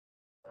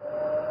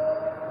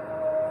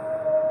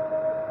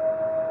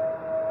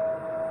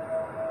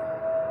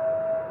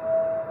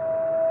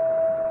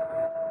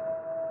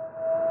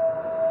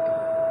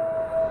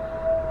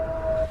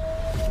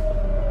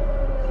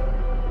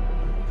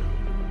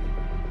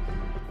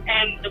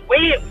and the way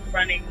it was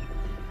running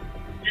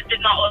just did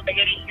not look like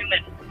any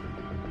human.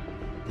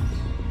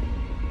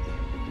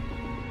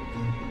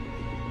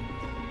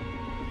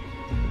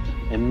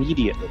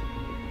 Immediately,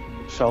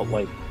 it felt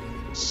like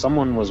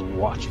someone was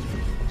watching.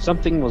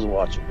 Something was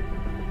watching.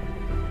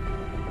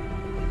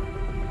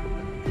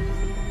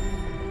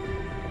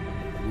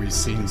 We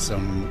seen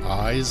some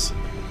eyes,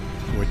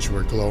 which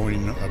were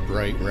glowing a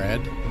bright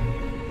red.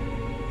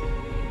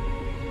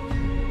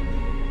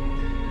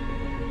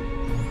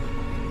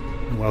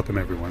 Welcome,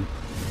 everyone.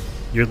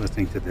 You're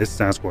listening to This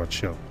Sasquatch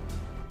Show,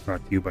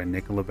 brought to you by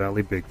Nicola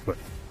Valley Bigfoot.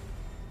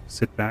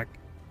 Sit back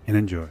and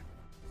enjoy.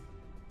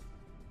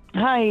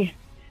 Hi,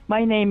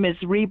 my name is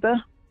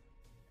Reba,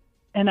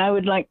 and I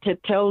would like to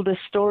tell the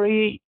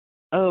story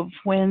of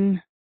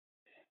when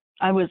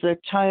I was a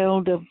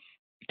child of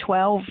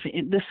 12.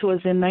 This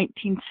was in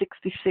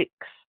 1966.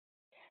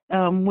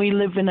 We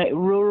live in a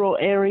rural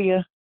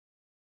area,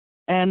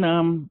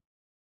 and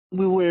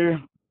we were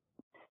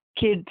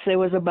kids. There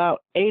was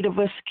about 8 of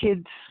us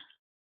kids,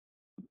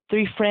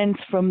 3 friends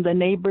from the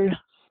neighbor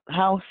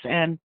house,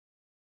 and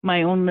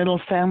my own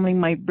little family,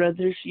 my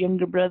brothers,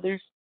 younger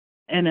brothers,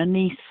 and a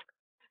niece.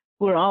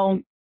 We're all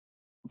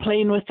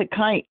playing with the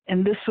kite,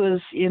 and this was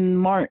in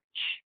March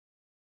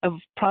of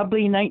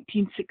probably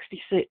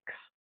 1966.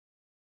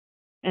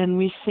 And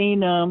we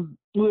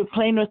were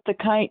playing with the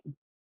kite,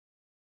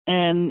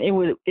 and it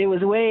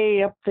was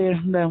way up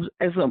there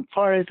as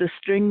far as the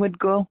string would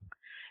go,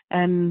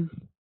 and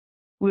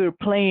we were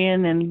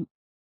playing, and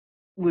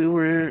we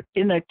were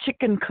in a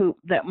chicken coop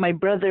that my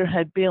brother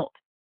had built.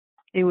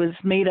 It was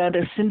made out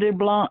of cinder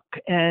block,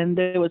 and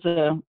there was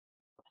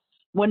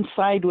one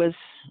side was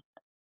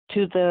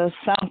to the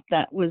south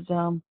that was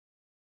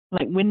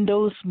like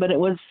windows, but it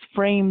was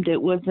framed.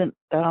 It wasn't,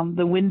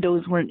 the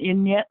windows weren't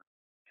in yet.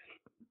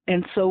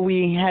 And so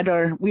we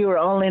were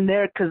all in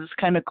there because it's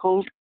kind of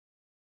cold,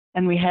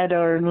 and we had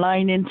our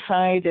line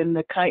inside, and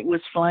the kite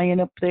was flying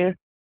up there,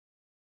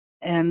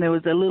 and there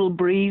was a little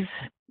breeze,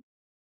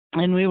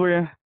 and we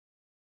were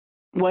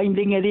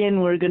winding it in.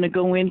 We were going to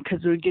go in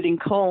because we were getting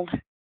cold.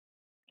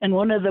 And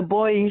one of the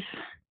boys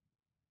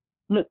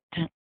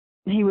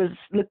he was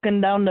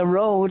looking down the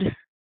road,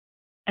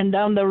 and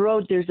down the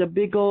road there's a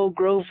big old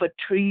grove of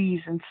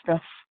trees and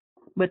stuff,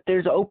 but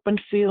there's an open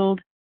field,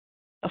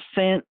 a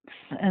fence,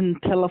 and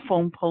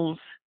telephone poles,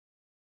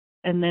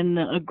 and then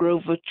a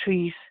grove of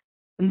trees.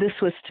 And this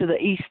was to the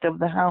east of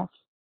the house.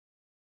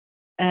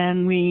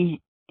 And he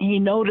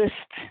noticed,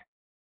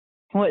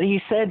 what he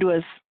said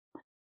was,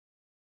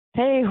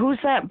 "Hey, who's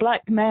that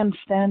black man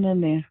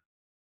standing there?"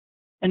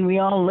 And we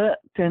all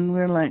looked, and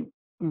we're like,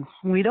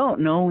 we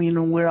don't know,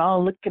 we're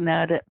all looking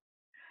at it.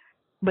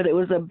 But it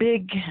was a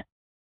big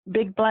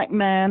black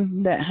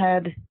man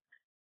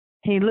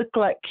he looked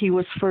like he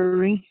was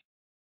furry,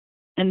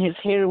 and his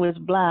hair was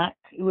black.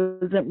 It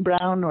wasn't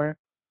brown or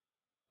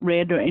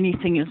red or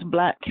anything. It was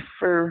black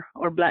fur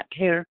or black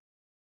hair.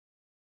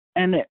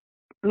 And it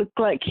looked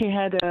like he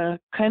had a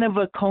kind of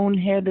a cone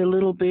head a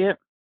little bit,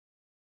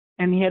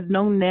 and he had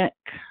no neck,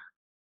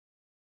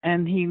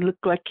 and he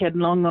looked like he had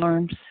long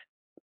arms.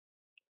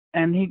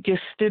 And he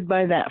just stood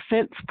by that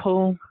fence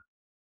pole,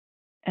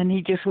 and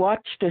he just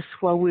watched us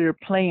while we were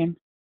playing.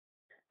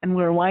 And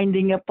we were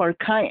winding up our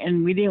kite,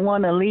 and we didn't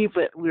want to leave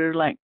it. We were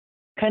like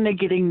kind of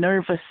getting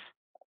nervous.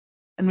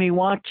 And we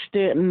watched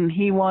it, and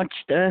he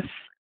watched us.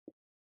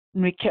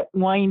 And we kept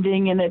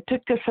winding, and it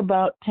took us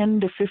about 10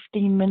 to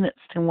 15 minutes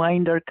to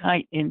wind our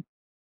kite in.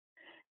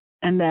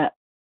 And that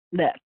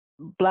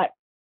black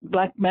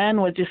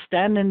man was just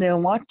standing there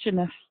watching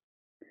us.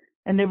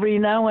 And every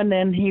now and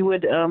then he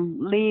would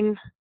lean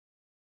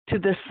to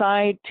the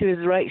side, to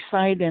his right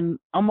side, and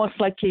almost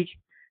like he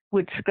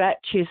would scratch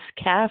his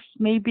calf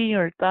maybe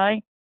or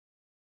thigh.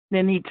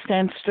 Then he'd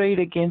stand straight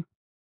again.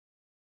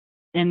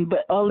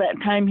 But all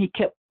that time he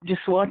kept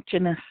just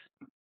watching us.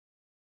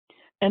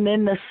 And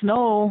then the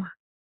snow,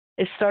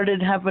 it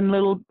started having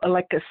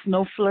like a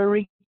snow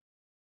flurry,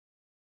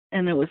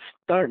 and it was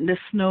starting to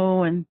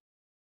snow, and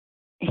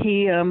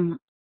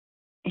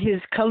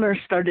his color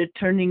started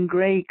turning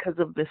gray because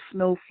of the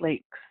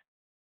snowflakes.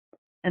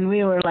 And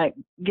we were like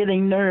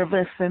getting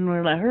nervous, and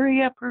we're like,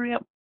 hurry up,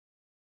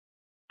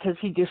 because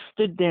he just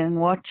stood there and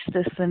watched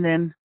us. And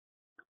then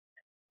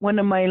one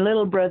of my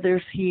little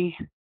brothers,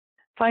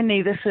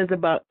 finally, this is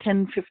about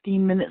 10,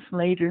 15 minutes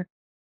later,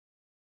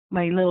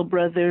 my little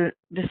brother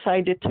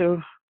decided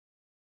to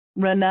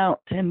run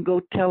out and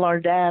go tell our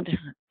dad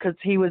because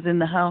he was in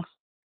the house.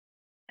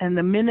 And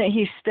the minute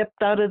he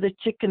stepped out of the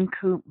chicken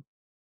coop,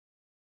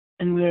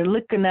 and we were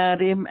looking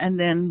at him, and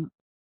then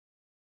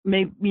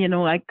maybe,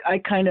 I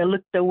kind of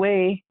looked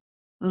away,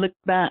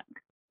 looked back,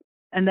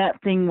 and that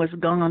thing was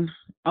gone,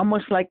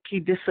 almost like he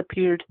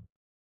disappeared.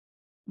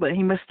 But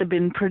he must have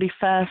been pretty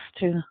fast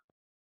to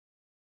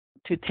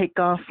take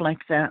off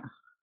like that.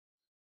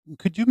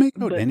 Could you make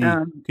out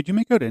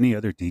any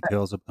other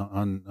details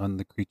on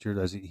the creature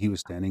as he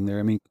was standing there?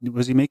 I mean,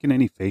 was he making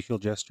any facial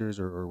gestures,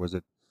 or was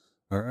it,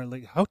 or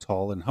like how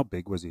tall and how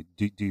big was he?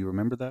 Do you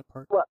remember that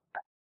part? Well,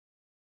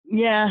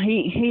 yeah,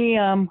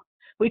 he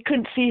we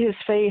couldn't see his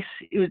face.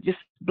 It was just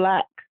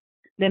black.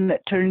 Then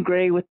it turned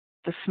gray with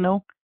the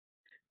snow.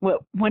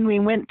 Well, when we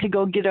went to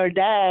go get our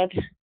dad,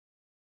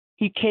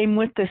 he came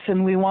with us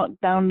and we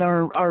walked down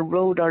our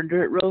road, our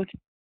dirt road,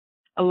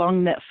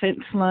 along that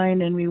fence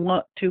line, and we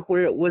walked to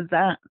where it was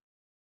at.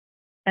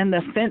 And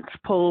the fence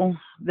pole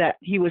that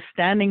he was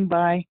standing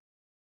by,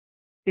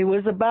 it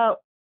was about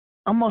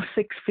almost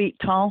 6 feet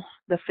tall,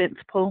 the fence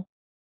pole.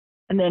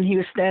 And then he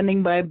was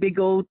standing by a big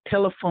old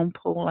telephone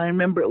pole. I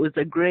remember it was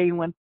a gray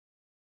one.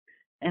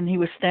 And he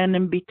was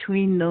standing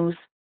between those.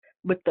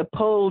 But the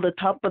pole, the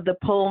top of the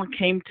pole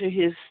came to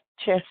his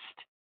chest.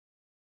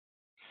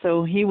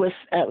 So he was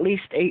at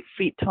least 8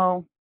 feet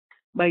tall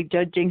by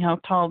judging how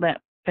tall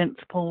that fence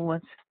pole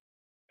was.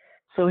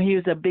 So he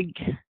was a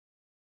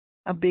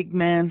big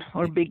man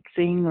or big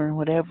thing or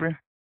whatever.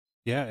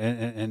 Yeah,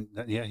 and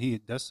yeah, he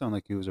does sound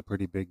like he was a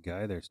pretty big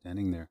guy there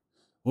standing there.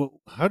 Well,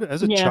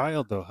 as a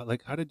child though,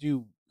 like how did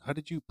you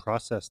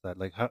process that?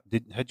 Like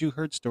had you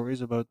heard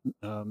stories about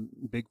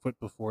Bigfoot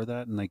before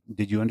that, and like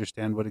did you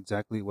understand what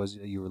exactly it was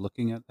that you were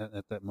looking at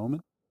that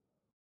moment?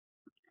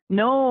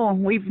 No,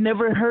 we've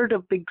never heard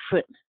of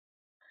Bigfoot.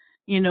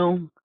 You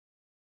know,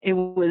 it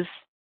was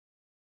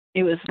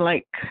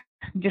like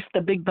just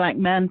a big black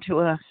man to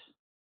us,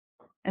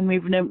 and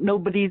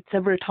nobody's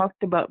ever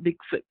talked about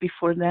Bigfoot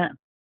before that.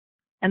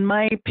 And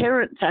my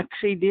parents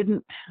actually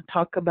didn't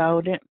talk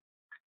about it.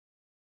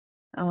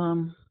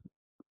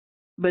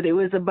 But it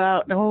was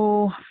about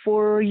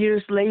 4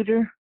 years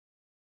later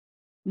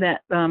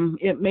that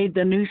it made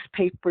the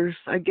newspapers.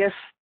 I guess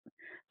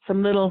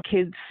some little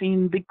kids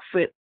seen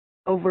Bigfoot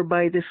over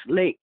by this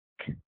lake,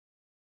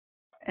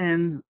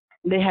 and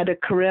they had a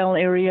corral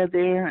area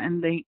there,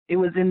 and it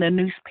was in the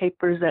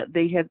newspapers that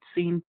they had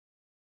seen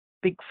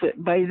Bigfoot.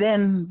 By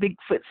then,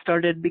 Bigfoot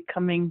started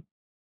becoming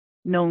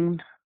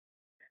known.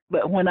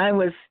 But when I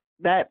was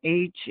that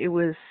age, there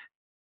was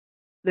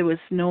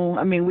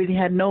we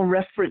had no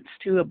reference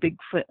to a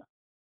Bigfoot.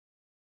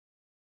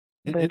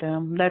 But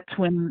that's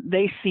when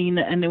they seen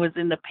it, and it was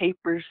in the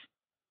papers.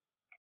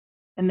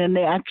 And then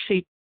they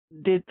actually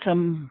did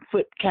some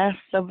foot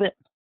casts of it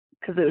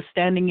because it was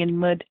standing in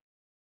mud.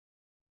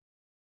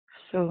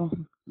 So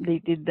they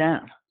did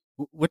that.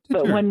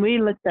 But when we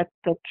looked at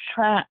the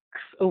tracks,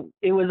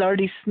 it was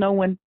already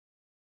snowing.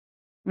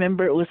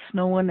 Remember, it was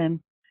snowing, and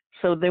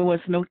so there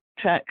was no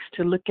tracks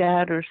to look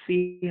at or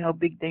see how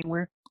big they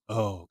were.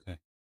 Oh, okay.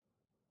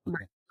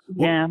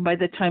 Yeah, by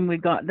the time we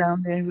got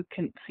down there, we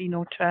couldn't see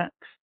no tracks.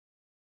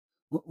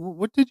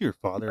 What did your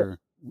father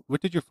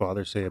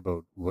say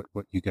about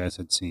what you guys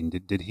had seen?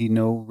 Did he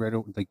know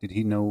did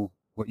he know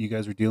what you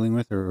guys were dealing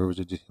with, or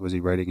was he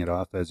writing it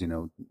off as,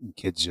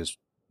 kids just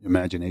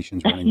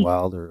imaginations running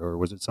wild, or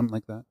was it something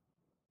like that?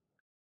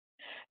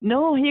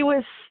 No, he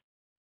was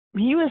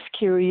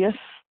curious,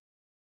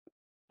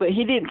 but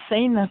he didn't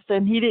say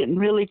nothing. He didn't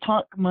really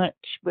talk much,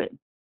 but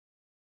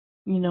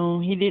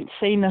he didn't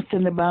say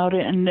nothing about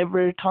it and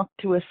never talked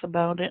to us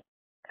about it.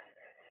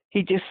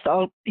 He just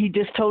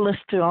told us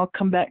to all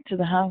come back to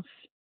the house.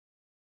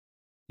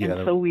 Yeah,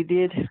 and so we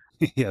did.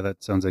 Yeah,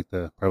 that sounds like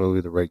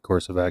probably the right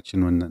course of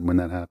action when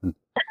that happened.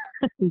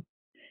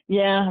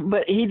 Yeah,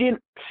 but he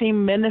didn't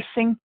seem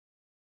menacing.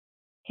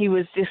 He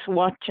was just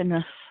watching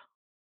us.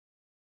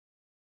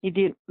 He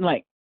didn't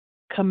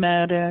come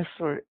at us,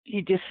 or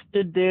he just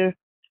stood there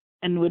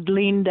and would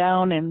lean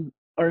down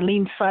or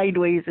lean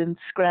sideways and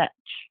scratch,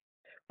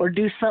 or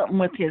do something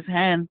with his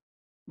hand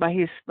by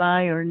his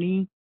thigh or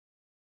knee.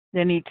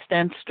 Then he'd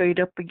stand straight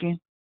up again.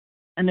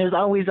 And it was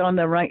always on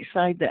the right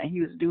side that he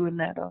was doing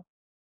that on.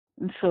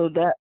 And so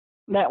that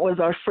was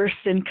our first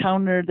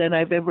encounter that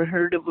I've ever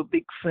heard of a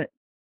Bigfoot.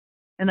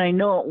 And I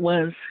know it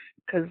was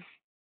because,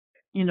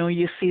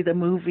 you see the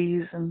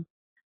movies and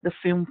the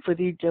film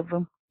footage of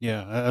them.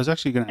 Yeah, I was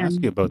actually going to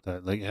ask you about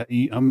that. Like,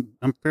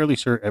 I'm fairly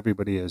sure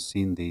everybody has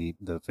seen the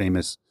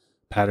famous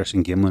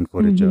Patterson-Gimlin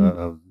footage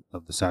of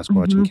the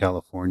Sasquatch in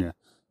California.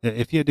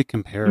 If you had to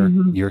compare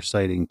your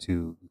sighting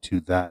to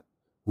that,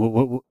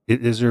 what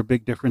is there a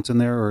big difference in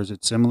there, or is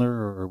it similar,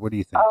 or what do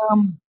you think?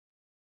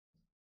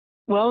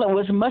 Well, it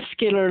was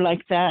muscular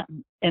like that,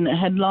 and it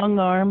had long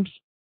arms,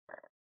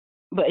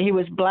 but he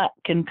was black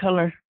in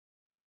color.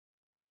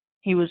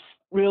 He was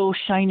real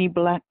shiny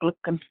black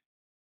looking,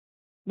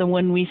 the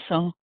one we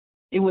saw.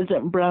 It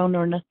wasn't brown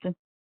or nothing.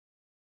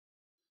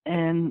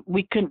 And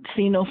we couldn't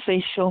see no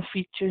facial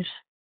features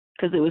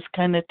because it was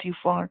kind of too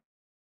far.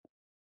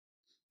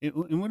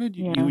 And what did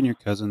you and your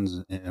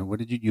cousins? What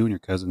did you and your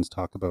cousins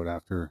talk about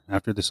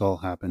after this all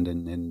happened?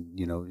 And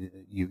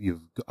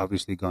you've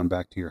obviously gone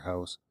back to your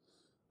house.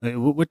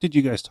 What did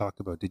you guys talk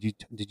about? Did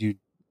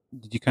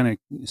you kind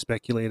of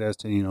speculate as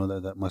to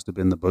that must have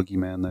been the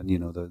boogeyman, that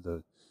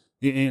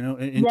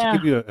to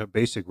give you a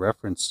basic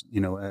reference,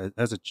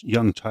 as a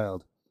young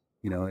child,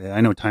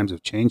 I know times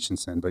have changed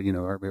since then, but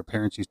our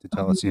parents used to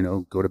tell us,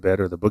 go to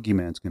bed or the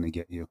boogeyman's going to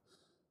get you.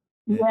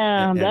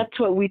 Yeah, that's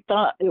what we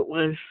thought it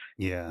was.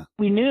 Yeah.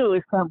 We knew it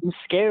was something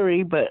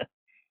scary, but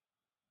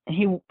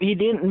he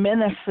didn't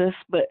menace us,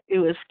 but it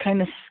was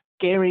kind of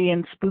scary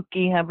and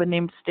spooky having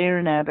him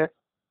staring at us.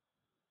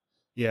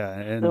 Yeah,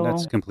 and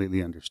that's So,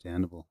 completely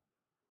understandable.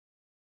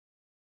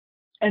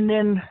 and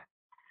then,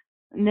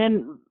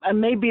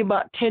 maybe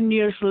about 10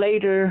 years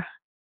later,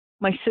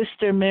 my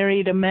sister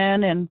married a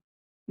man, and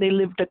they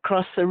lived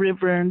across the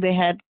river, and they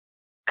had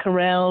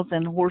corrals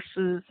and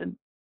horses. And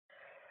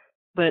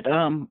but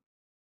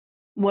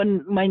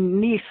when my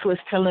niece was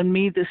telling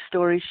me this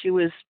story, she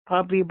was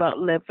probably about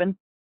 11,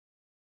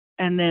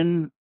 and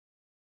then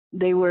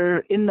they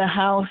were in the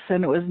house,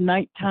 and it was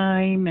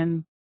nighttime,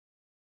 and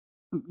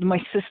my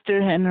sister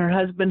and her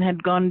husband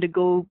had gone to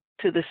go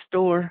to the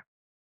store,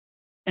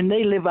 and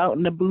they live out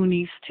in the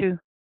boonies too,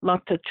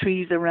 lots of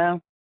trees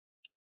around.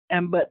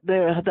 And but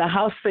the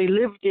house they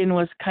lived in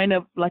was kind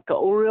of like a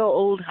real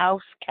old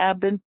house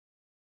cabin,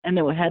 and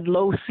it had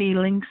low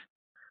ceilings.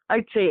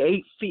 I'd say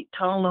 8 feet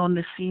tall on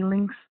the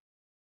ceilings,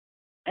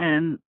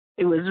 and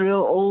it was real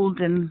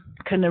old and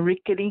kind of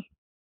rickety.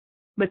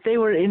 But they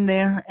were in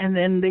there, and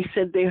then they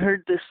said they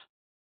heard this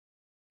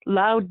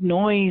loud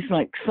noise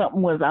like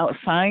something was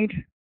outside.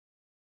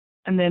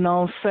 And then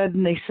all of a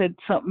sudden they said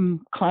something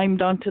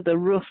climbed onto the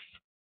roof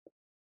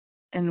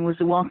and was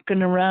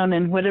walking around,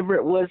 and whatever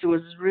it was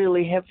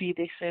really heavy.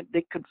 They said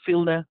they could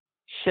feel the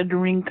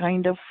shuddering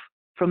kind of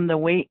from the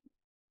weight.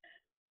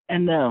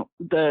 And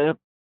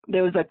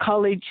there was a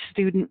college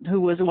student who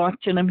was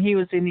watching him. He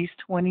was in his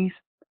 20s.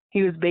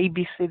 He was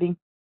babysitting.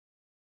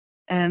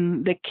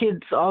 And the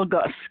kids all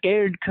got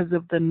scared because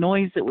of the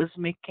noise it was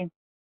making.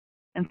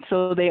 And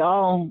so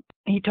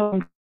he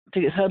told them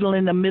to huddle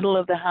in the middle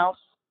of the house.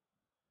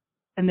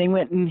 And they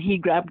went, and he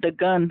grabbed a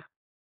gun.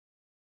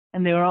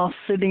 And they were all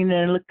sitting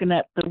there looking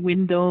at the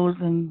windows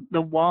and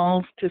the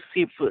walls to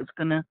see if it was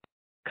going to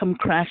come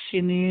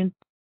crashing in.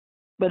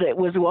 But it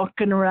was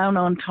walking around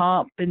on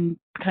top and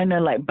kind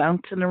of like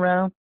bouncing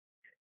around.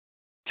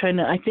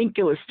 I think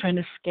it was trying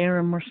to scare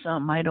him or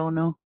something. I don't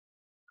know.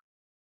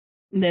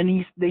 And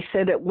then they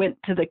said it went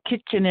to the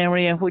kitchen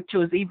area, which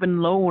was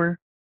even lower.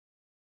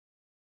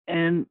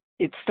 And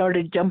it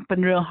started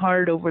jumping real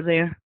hard over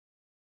there.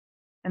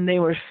 And they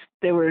were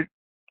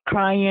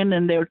crying,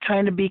 and they were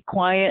trying to be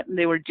quiet, and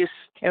they were just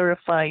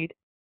terrified.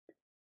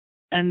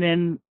 And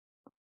then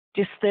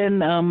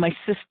my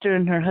sister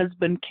and her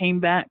husband came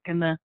back,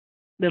 and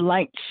the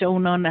light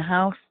shone on the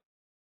house,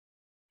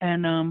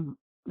 and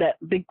that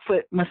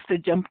Bigfoot must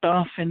have jumped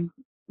off and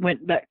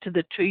went back to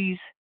the trees.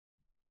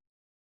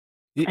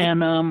 It-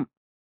 And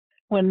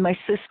when my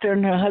sister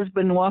and her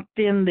husband walked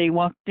in,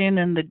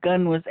 and the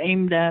gun was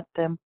aimed at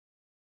them.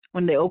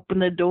 When they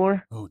opened the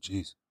door, oh,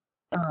 geez.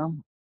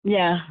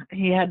 yeah,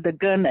 he had the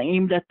gun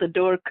aimed at the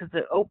door because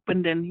it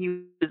opened, and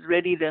he was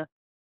ready to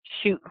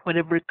shoot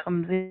whatever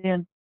comes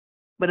in.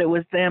 But it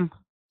was them.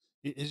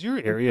 Is your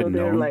area So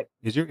they're known? like,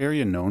 Is your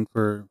area known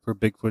for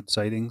Bigfoot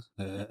sightings?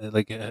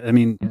 I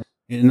mean,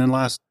 in the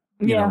last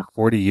yeah,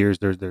 40 years,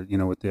 there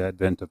with the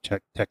advent of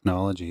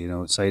technology,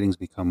 sightings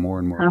become more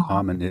and more uh-huh.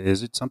 common.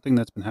 Is it something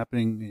that's been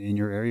happening in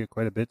your area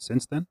quite a bit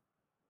since then?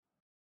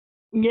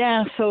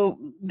 Yeah. So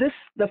the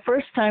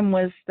first time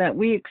was that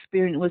we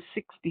experienced was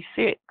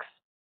 66,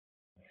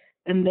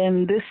 and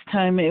then this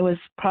time it was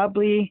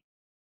probably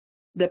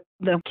the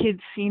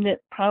kids seen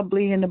it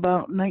probably in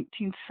about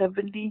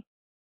 1970.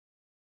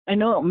 I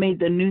know it made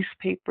the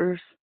newspapers,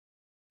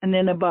 and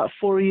then about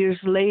 4 years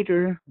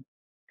later,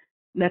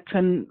 that's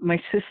when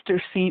my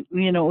sister seen,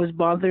 it was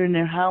bothering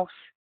their house.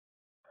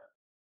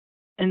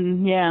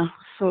 And yeah,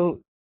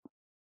 so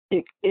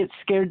it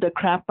scared the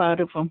crap out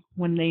of them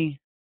when the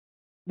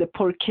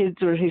poor kids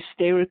were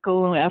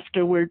hysterical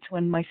afterwards.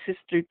 When my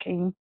sister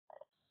came,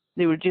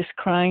 they were just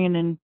crying.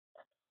 And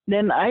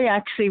then I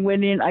actually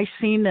went in, I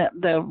seen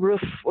the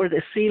roof or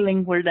the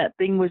ceiling where that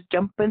thing was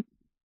jumping,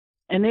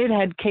 and it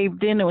had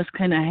caved in. It was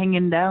kind of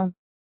hanging down.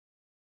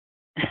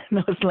 And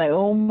I was like,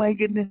 oh my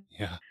goodness.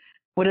 Yeah.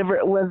 Whatever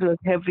it was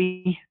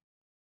heavy.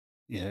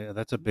 Yeah,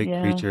 that's a big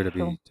Yeah, creature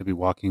to be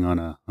walking on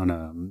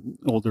a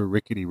older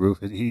rickety roof.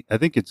 I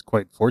think it's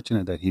quite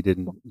fortunate that he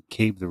didn't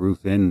cave the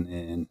roof in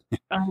and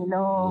I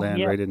know. land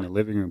Yeah. right in the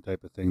living room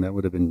type of thing. That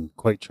would have been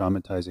quite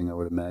traumatizing, I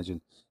would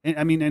imagine. And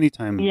I mean,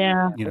 anytime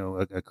Yeah.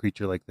 a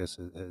creature like this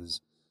is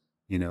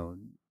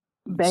Banging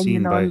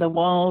seen by on the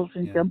walls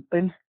and yeah.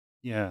 jumping.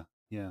 Yeah.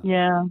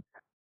 Yeah.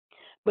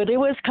 But it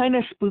was kind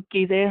of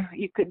spooky there.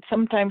 You could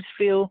sometimes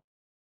feel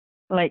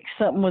like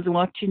something was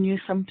watching you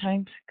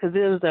sometimes, because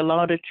there was a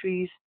lot of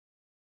trees.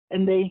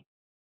 And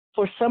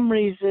for some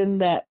reason,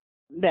 that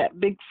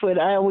Bigfoot,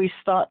 I always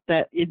thought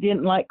that it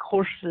didn't like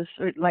horses,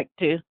 or it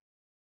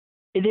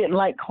didn't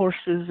like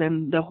horses,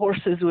 and the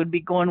horses would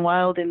be going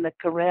wild in the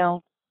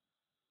corral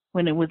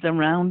when it was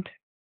around.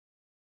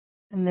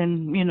 And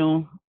then,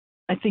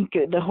 I think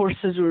the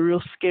horses were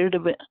real scared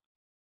of it.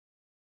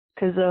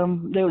 Because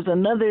there was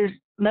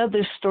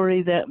another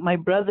story that my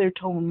brother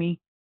told me.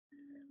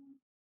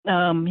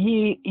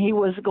 He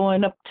was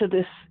going up to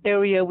this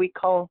area we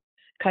call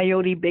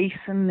Coyote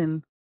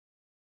Basin,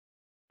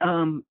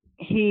 and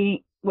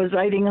he was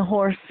riding a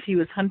horse. He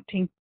was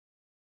hunting,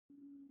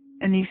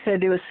 and he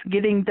said it was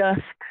getting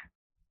dusk,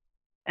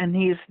 and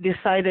he's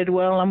decided,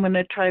 well, I'm going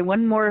to try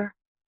one more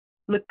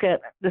look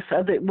at this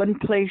other one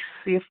place,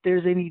 see if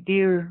there's any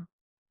deer,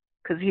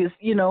 because he was,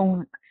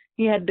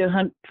 he had to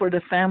hunt for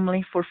the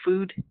family for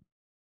food,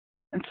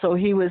 and so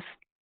he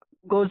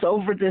goes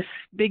over this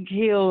big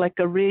hill like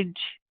a ridge,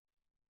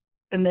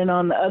 and then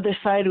on the other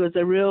side was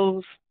a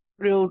real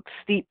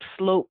steep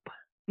slope,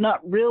 not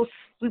real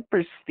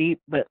super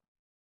steep, but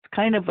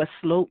kind of a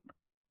slope.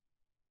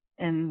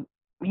 And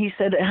he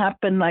said it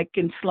happened like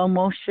in slow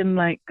motion,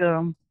 like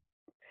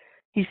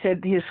he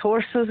said his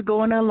horse was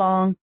going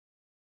along,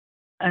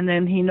 and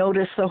then he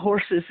noticed the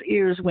horse's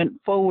ears went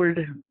forward.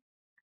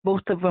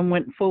 Both of them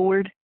went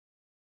forward,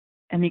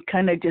 and he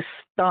kind of just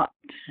stopped.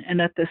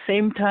 And at the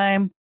same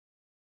time,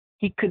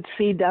 he could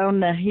see down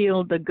the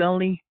hill, the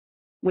gully,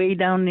 way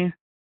down there.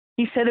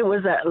 He said it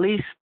was at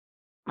least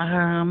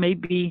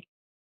maybe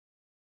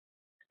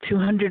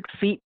 200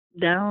 feet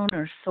down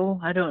or so.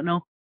 I don't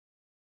know.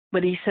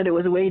 But he said it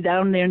was way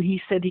down there, and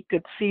he said he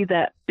could see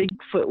that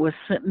Bigfoot was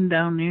sitting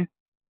down there.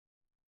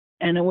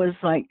 And it was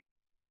like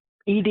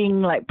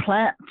eating like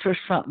plants or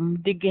something,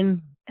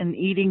 digging and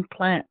eating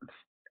plants.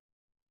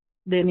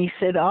 Then he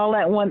said all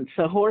at once,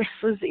 the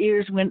horse's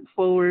ears went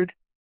forward.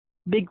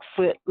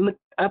 Bigfoot looked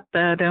up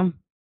at him,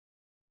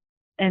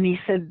 and he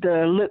said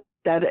the look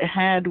that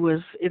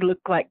it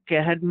looked like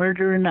it had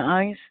murder in the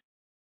eyes.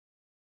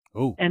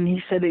 Oh. And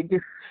he said it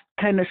just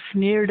kind of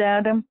sneered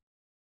at him.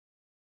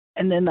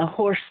 And then the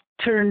horse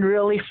turned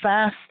really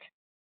fast.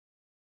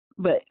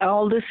 But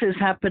all this is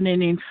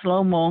happening in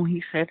slow-mo,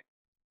 he said.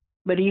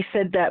 But he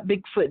said that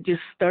Bigfoot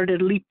just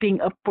started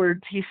leaping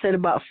upwards. He said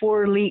about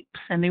 4 leaps,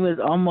 and he was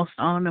almost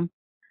on him.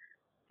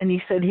 And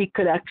he said he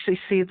could actually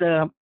see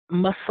the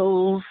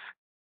muscles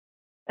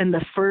and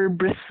the fur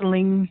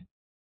bristling.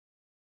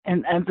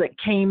 And as it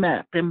came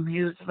at them,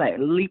 he was like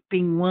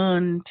leaping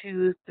 1,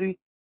 2, 3,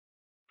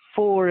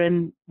 4.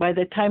 And by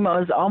the time I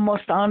was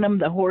almost on him,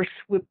 the horse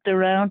whipped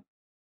around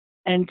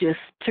and just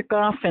took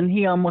off, and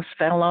he almost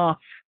fell off.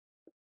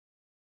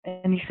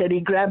 And he said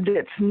he grabbed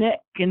its neck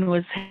and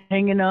was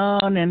hanging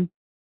on, and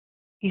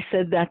he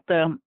said that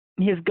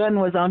his gun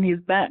was on his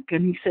back,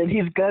 and he said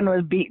his gun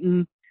was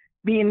beating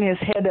his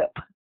head up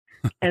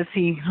as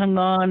he hung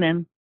on,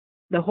 and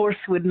the horse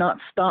would not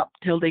stop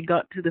till they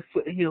got to the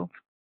foothills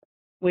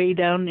way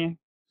down there.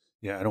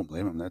 Yeah, I don't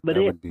blame him. That But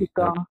that it would be took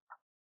off.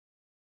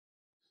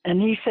 And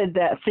he said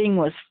that thing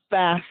was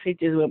fast. It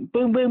just went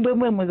boom, boom, boom,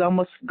 boom, was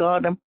almost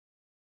got him.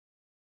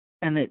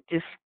 And he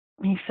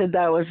said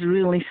that was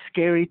really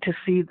scary to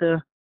see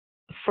the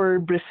fur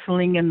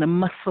bristling and the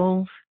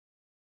muscles.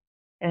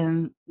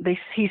 And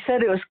he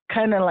said it was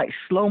kind of like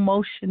slow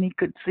motion. He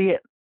could see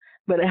it,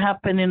 but it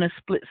happened in a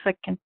split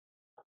second.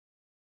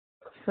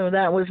 So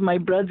that was my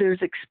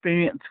brother's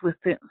experience with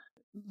it.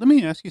 Let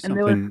me ask you And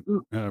there was-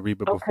 something,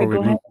 Reba. Okay,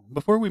 go ahead.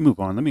 Before we move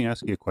on, let me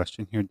ask you a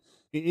question here.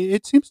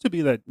 It seems to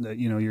be that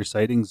your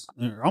sightings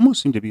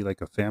almost seem to be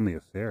like a family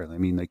affair. I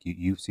mean, like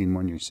you've seen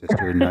one, your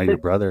sister, and now your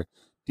brother.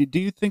 Do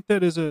you think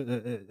that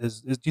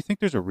do you think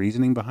there's a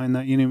reasoning behind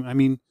that? I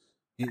mean,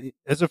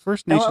 as a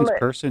First Nations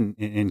person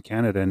in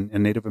Canada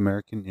and Native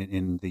American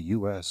in the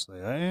U.S.,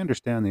 I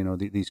understand.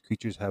 These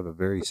creatures have a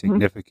very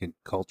significant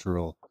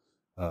cultural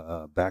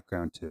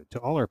background to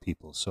all our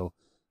people. So.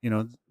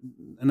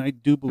 And I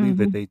do believe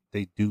that they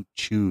do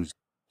choose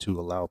to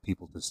allow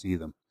people to see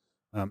them.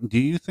 Do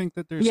you think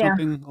that there's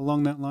something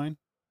along that line?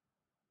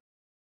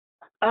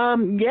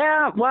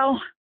 Yeah,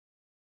 well,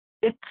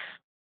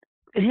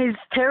 he's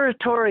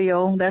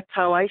territorial. That's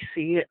how I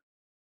see it.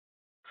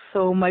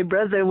 So my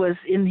brother was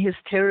in his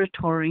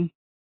territory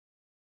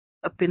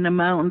up in the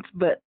mountains,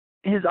 but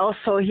he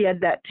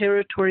had that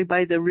territory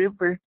by the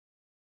river.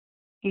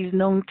 He's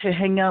known to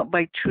hang out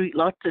by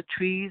lots of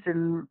trees,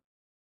 and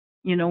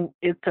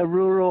it's a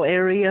rural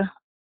area.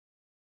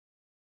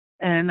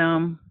 And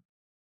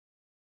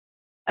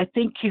I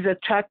think he's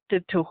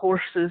attracted to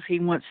horses. He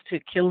wants to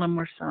kill them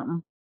or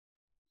something.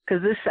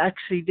 Because this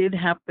actually did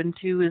happen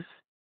too, is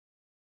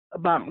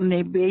about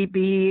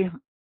maybe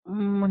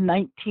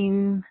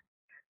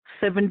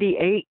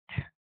 1978.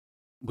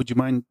 Would you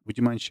mind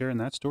sharing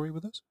that story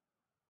with us?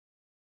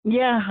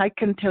 Yeah, I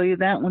can tell you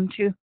that one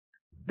too.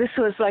 This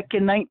was like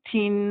in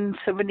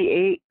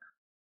 1978,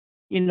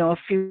 a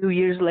few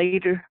years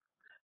later.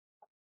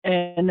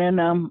 And then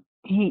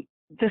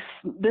this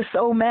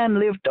old man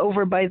lived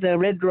over by the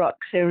Red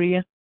Rocks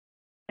area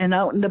and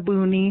out in the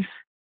boonies.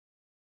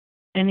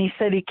 And he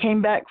said he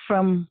came back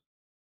from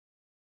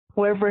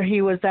wherever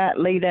he was at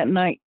late at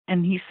night,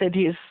 and he said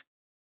his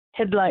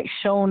headlight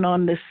shone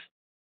on this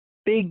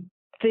big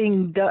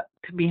thing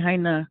ducked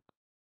behind a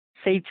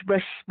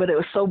sagebrush, but it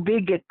was so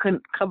big it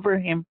couldn't cover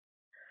him.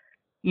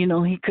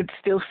 He could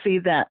still see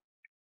that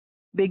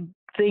big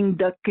thing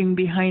ducking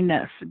behind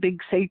that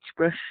big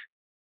sagebrush.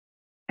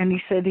 And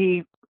he said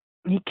he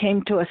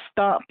came to a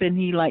stop, and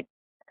he like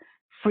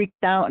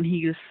freaked out, and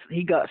he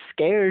got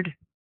scared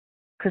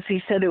because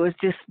he said it was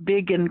just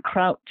big and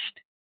crouched,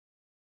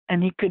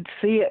 and he could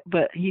see it,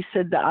 but he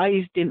said the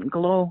eyes didn't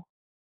glow,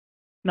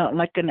 not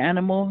like an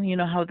animal. You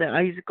know how the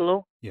eyes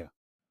glow? Yeah.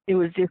 It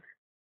was just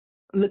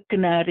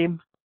looking at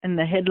him, and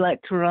the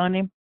headlights were on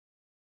him.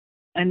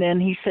 And then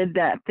he said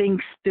that thing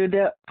stood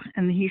up,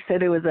 and he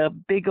said it was a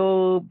big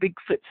old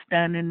Bigfoot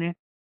standing there.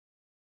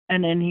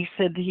 And then he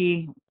said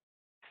he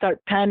started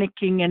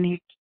panicking, and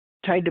he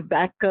tried to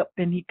back up,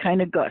 and he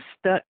kind of got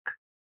stuck.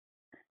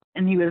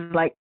 And he was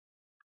like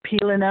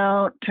peeling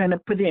out, trying to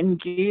put it in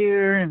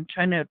gear and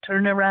trying to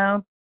turn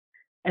around.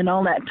 And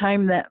all that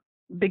time, that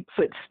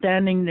Bigfoot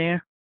standing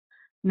there.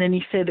 And then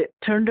he said it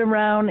turned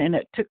around and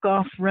it took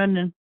off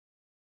running.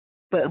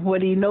 But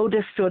what he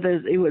noticed was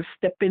it was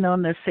stepping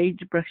on the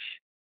sagebrush,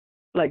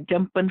 like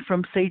jumping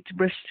from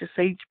sagebrush to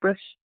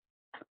sagebrush.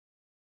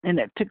 And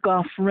it took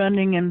off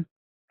running, and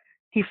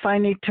he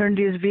finally turned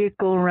his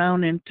vehicle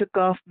around and took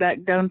off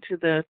back down to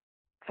the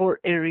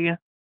fort area.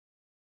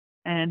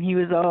 And he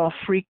was all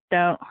freaked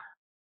out.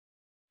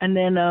 And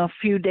then a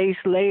few days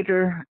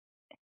later,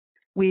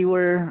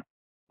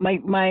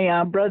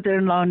 my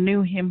brother-in-law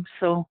knew him,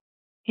 so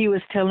he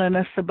was telling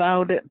us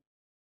about it.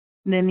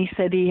 And then he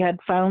said he had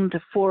found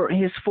his 4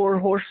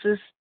 horses.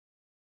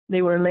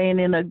 They were laying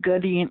in a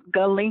gully.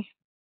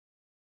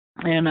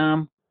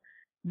 And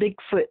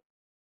Bigfoot,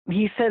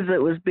 he says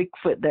it was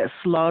Bigfoot that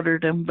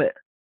slaughtered them, but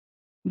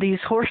these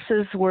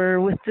horses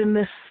were within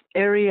this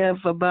area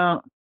of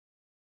about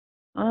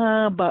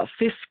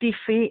 50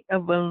 feet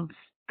of a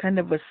kind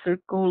of a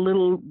circle,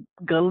 little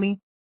gully.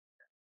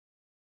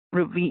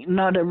 Ravine,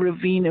 not a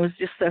ravine, it was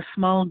just a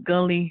small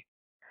gully.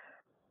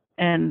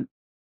 And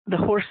the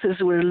horses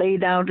were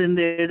laid out in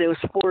there. There was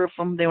 4 of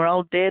them. They were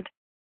all dead.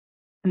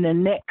 And their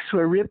necks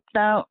were ripped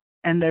out,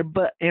 and their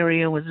butt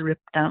area was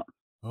ripped out.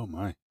 Oh,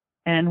 my.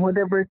 And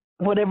whatever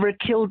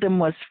killed them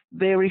was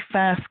very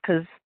fast,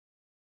 because,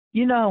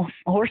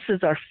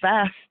 horses are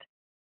fast.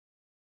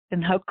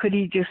 And how could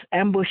he just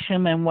ambush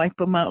them and wipe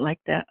them out like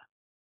that?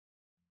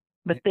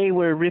 But they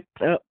were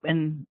ripped up,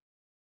 and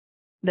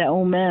that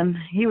old man,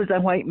 he was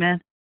a white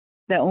man.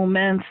 That old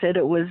man said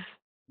it was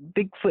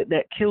Bigfoot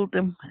that killed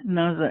him. And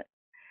I was like,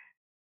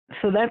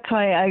 so that's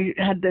why I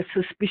had the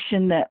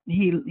suspicion that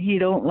he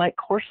don't like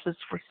horses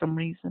for some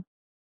reason.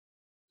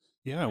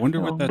 Yeah, I wonder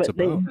what that's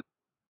about.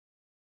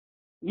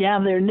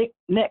 Their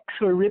necks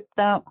were ripped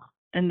out,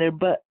 and their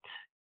butts,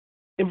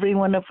 every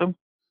one of them.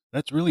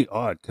 That's really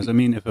odd, because I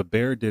mean, if a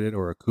bear did it,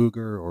 or a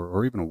cougar,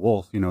 or even a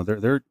wolf,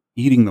 they're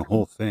eating the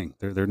whole thing.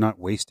 They're not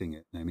wasting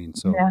it. I mean,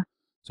 so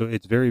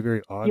it's very,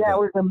 very odd. Yeah,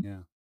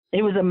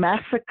 it was a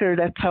massacre.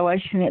 That's how I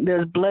seen it.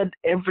 There's blood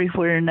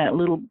everywhere in that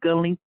little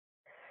gully.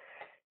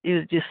 It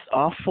was just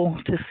awful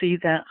to see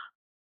that.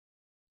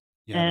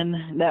 Yeah.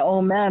 And that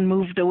old man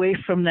moved away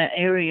from that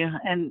area,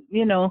 and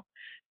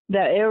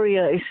that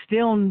area is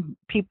still,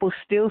 people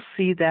still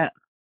see that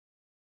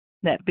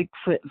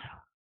Bigfoot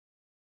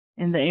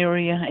in the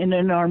area. And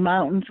in our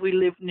mountains, we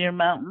live near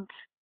mountains.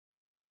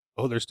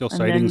 Oh, there's still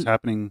sightings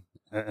happening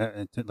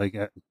as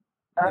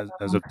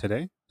of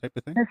today, type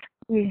of thing? Let's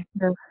see,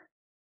 the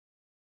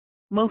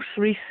most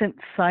recent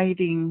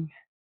sighting,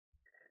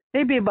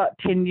 maybe about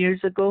 10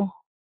 years ago.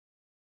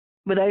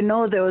 But I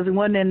know there was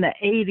one in the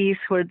 80s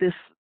where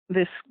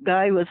this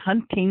guy was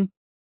hunting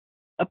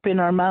up in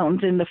our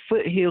mountains in the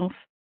foothills.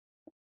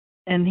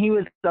 And he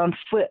was on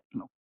foot.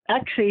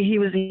 Actually,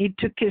 he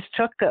took his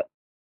truck up,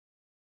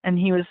 and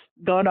he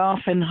got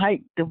off and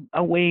hiked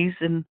a ways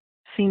and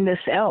seen this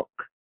elk.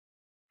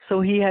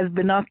 So he has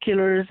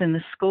binoculars and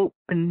a scope,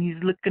 and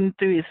he's looking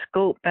through his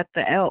scope at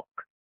the elk.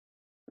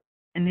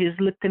 And he's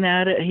looking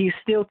at it. He's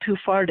still too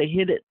far to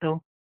hit it,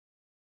 though.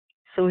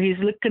 So he's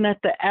looking at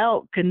the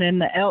elk, and then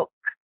the elk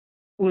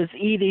was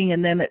eating,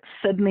 and then it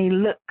suddenly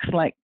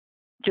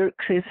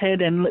jerks his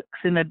head and looks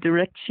in a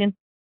direction.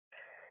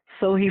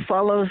 So he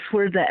follows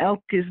where the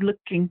elk is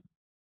looking.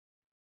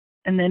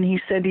 And then he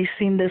said he's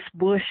seen this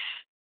bush,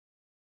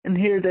 and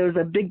here there was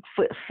a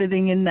Bigfoot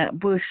sitting in that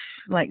bush,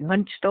 like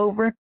hunched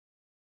over.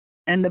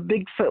 And the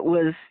Bigfoot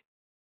was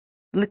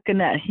looking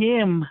at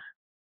him.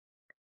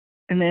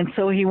 And then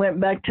so he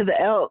went back to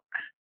the elk.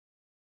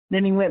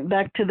 Then he went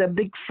back to the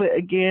Bigfoot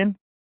again,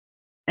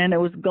 and it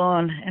was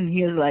gone. And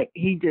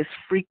he just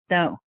freaked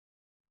out.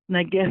 And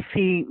I guess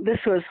this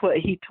was what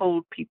he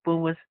told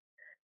people, was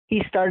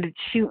he started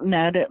shooting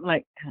at it,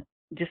 like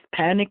just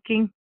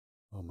panicking.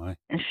 Oh, my.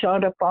 And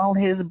shot up all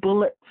his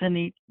bullets, and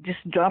he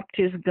just dropped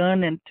his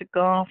gun and took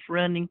off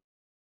running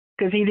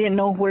because he didn't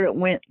know where it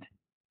went.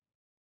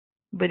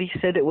 But he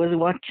said it was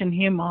watching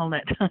him all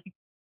that time.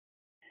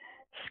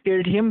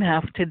 Scared him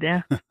half to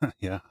death.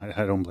 Yeah,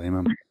 I don't blame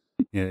him.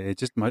 Yeah, it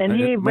just might. And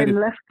he even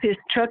left his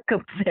truck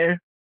up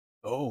there.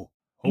 Oh,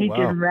 he wow.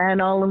 just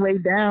ran all the way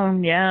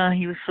down. Yeah,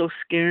 he was so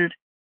scared.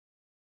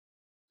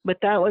 But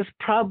that was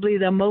probably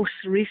the most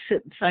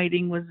recent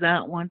sighting, was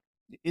that one.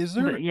 Is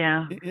there? But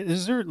yeah.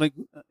 Is there, like,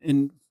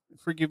 and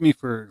forgive me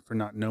for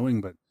not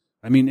knowing, but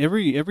I mean,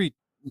 every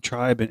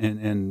tribe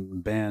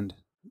and band,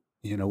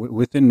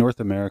 within North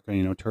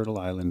America, Turtle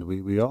Island,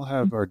 we all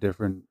have our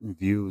different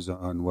views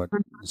on what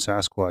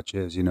Sasquatch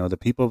is. The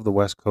people of the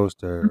West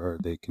Coast are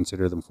they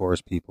consider them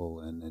forest people,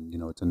 and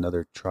it's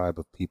another tribe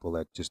of people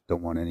that just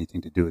don't want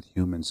anything to do with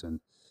humans.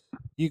 And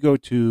you go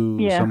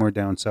to somewhere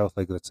down south,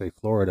 like let's say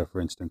Florida, for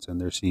instance,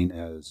 and they're seen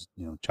as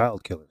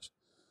child killers.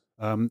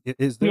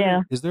 Is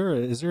Yeah. is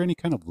there any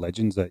kind of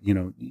legends that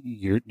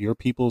your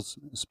peoples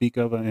speak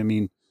of? I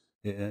mean,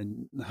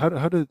 and how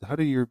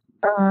do your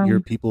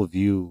Um, people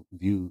view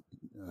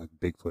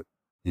Bigfoot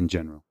in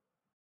general?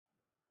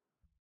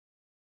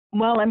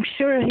 well, I'm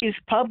sure he's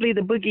probably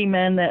the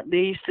boogeyman that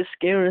they used to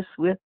scare us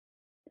with.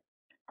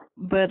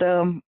 But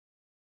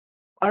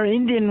our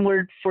Indian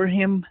word for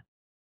him,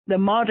 the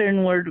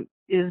modern word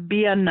is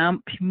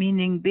Bianamp,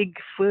 meaning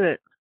Bigfoot.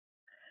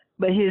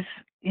 But his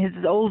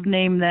old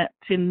name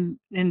that's in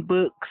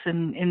books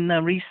and in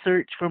the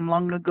research from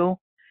long ago,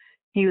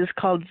 he was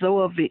called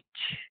Zoavich,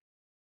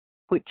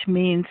 which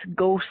means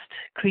ghost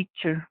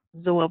creature,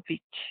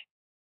 Zoavich.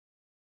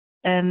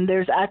 And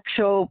there's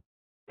actual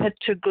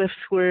petroglyphs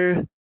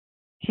where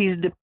he's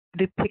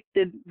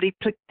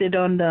depicted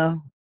on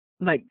the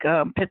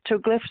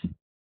petroglyphs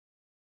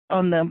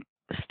on the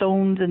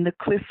stones and the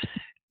cliffs.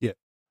 Yeah.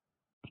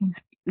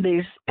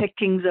 There's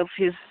pickings of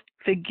his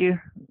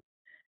figure,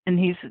 and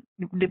he's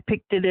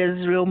depicted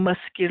as real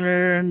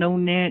muscular, no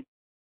neck,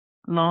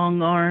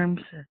 long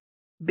arms,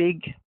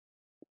 big.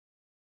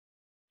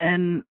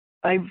 And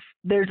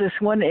there's this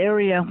one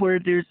area where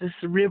there's this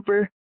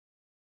river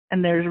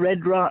and there's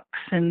red rocks,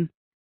 and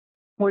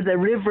where the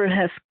river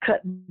has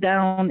cut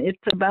down, it's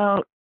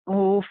about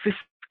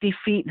 50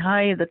 feet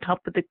high at the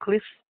top of the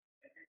cliffs,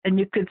 and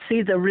you could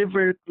see the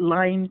river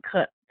line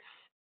cut,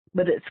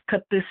 but it's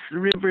cut this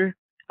river.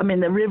 I mean,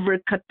 the river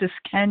cut this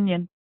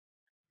canyon,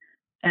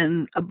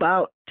 and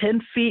about 10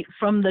 feet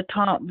from the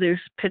top, there's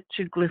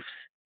petroglyphs,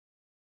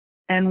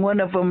 and one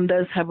of them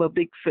does have a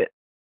Bigfoot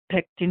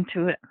pecked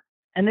into it,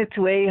 and it's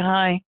way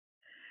high,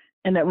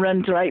 and it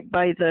runs right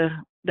by the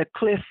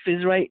cliff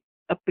is right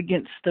up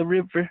against the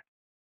river.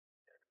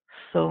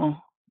 So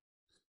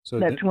So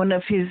that's one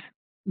of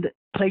the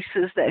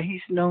places that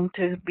he's known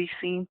to be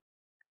seen.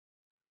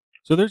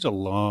 so there's a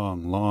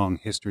long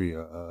history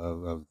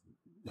of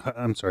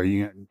I'm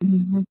sorry,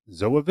 Mm-hmm.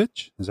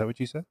 Zoovich? Is that what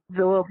you said?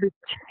 Zoovich.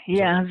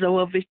 Yeah,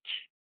 Zoovich.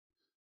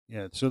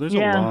 Yeah, so there's a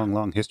Yeah.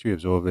 long history of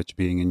Zoovich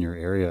being in your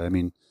area. I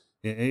mean,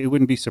 it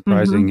wouldn't be Mm-hmm.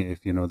 surprising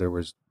if there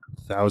was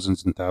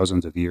thousands and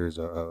thousands of years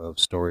of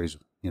stories,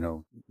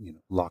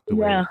 locked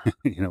away,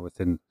 Yeah.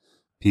 within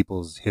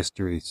people's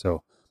history.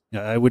 So,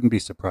 yeah, I wouldn't be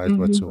surprised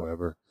Mm-hmm.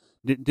 whatsoever.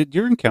 Did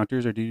your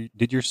encounters or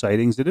did your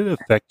sightings did it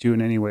affect you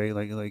in any way?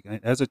 Like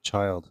as a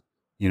child,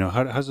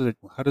 how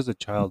does a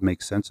child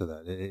make sense of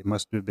that? It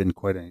must have been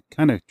quite a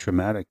kind of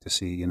traumatic to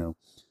see,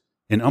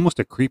 in almost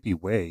a creepy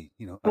way,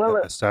 Well,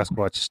 a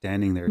Sasquatch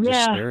standing there just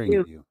yeah, staring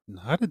at you. And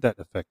how did that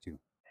affect you?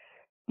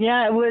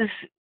 yeah, it was.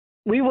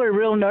 We were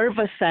real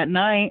nervous that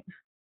night,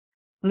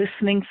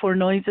 listening for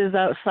noises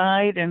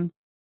outside, and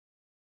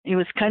it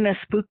was kind of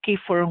spooky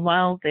for a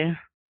while there.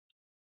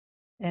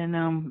 And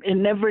it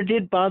never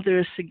did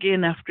bother us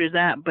again after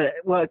that, but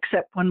well,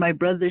 except when my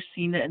brother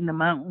seen it in the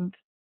mountains,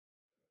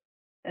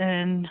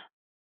 and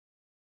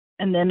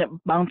then it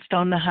bounced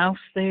on the house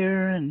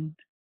there,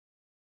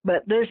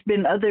 but there's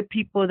been other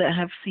people that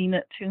have seen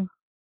it too.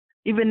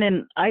 Even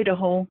in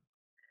Idaho,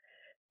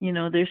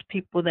 there's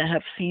people that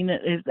have seen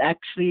it. It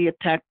actually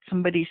attacked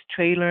somebody's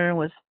trailer,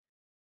 was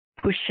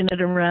pushing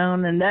it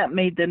around, and that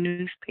made the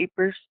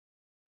newspapers.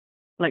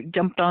 Like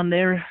jumped on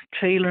their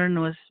trailer and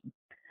was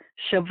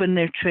shoving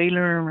their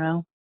trailer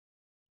around.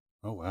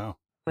 Oh wow.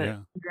 But Yeah.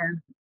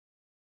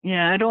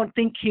 yeah, I don't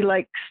think he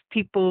likes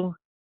people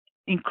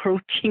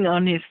encroaching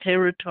on his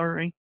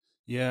territory.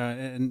 Yeah,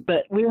 and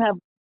But we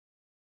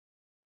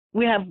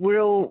have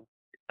real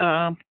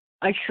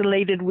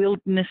isolated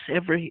wilderness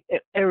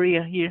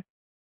area here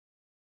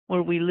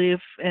where we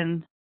live,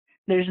 and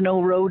there's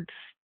no roads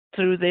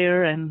through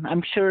there, and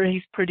I'm sure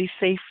he's pretty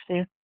safe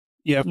there.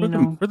 yeah, You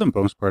know. for the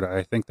most part,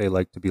 I think they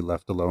like to be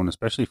left alone,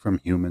 especially from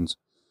humans.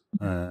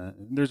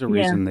 There's a Yeah.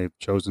 reason they've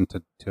chosen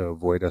to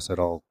avoid us at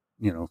all,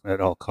 at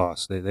all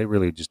costs. They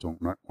really just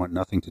don't want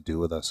nothing to do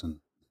with us,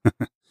 and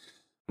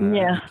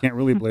Yeah. you can't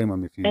really blame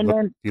them if And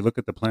then, if you look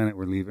at the planet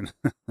we're leaving.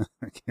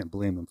 I can't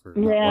blame them for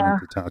not yeah,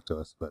 wanting to talk to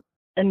us. But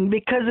and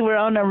because we're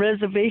on a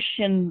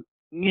reservation,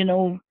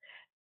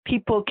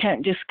 people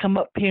can't just come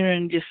up here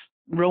and just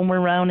roam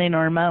around in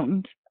our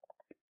mountains.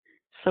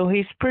 So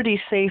he's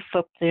pretty safe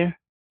up there.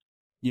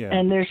 yeah,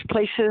 And there's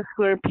places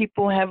where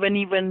people haven't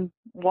even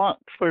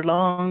walked for a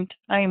long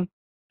time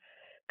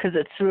because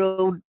it's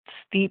real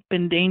steep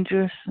and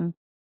dangerous. And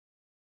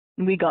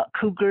we got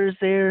cougars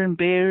there and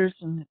bears,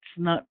 and it's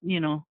not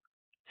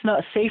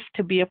safe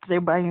to be up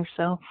there by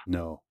yourself.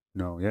 no,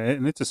 yeah,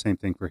 and it's the same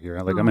thing for here.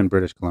 Like Oh. I'm in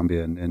British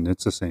Columbia, and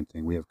it's the same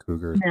thing. We have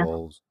cougars, Yeah.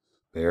 wolves,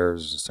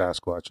 bears,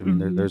 Sasquatch. I mean,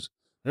 Mhm.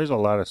 there's a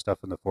lot of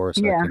stuff in the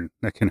forest Yeah.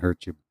 that can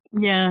hurt you.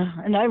 Yeah,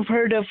 and I've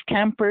heard of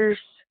campers.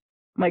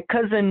 My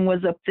cousin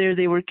was up there.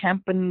 They were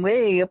camping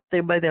way up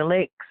there by the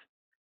lakes,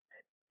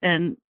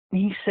 and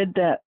he said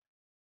that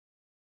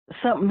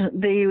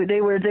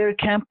they were there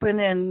camping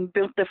and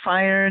built a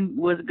fire and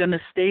was gonna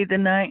stay the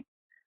night,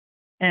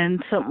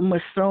 and something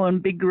was throwing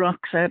big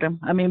rocks at them.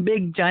 I mean,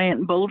 big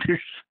giant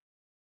boulders,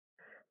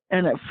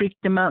 and it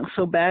freaked them out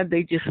so bad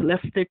they just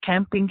left their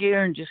camping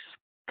gear and just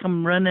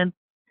come running.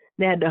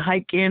 They had to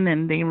hike in,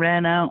 and they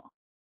ran out.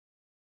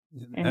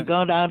 and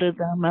got out of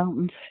the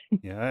mountains.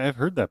 Yeah, I've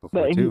heard that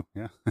before But too.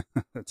 Yeah,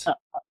 that's uh,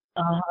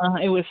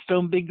 it was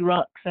throwing big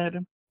rocks at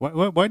him.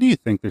 why do you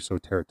think they're so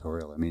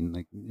territorial? I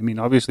mean,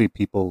 obviously,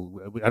 people.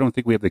 I don't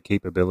think we have the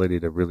capability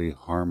to really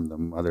harm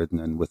them other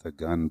than with a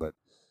gun. But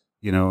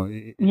you know,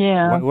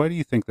 Yeah. why do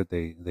you think that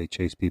they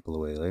chase people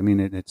away? I mean,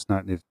 it's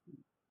not if.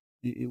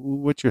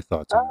 What's your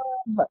thoughts on it?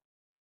 But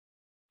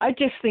I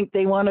just think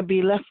they want to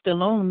be left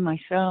alone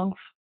myself.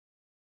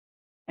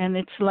 And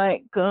it's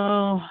like,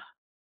 oh,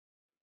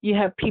 you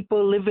have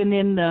people living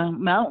in the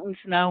mountains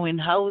now in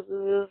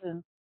houses,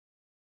 and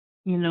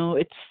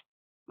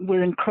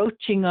we're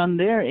encroaching on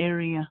their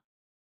area.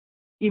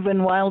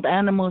 Even wild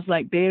animals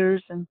like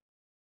bears and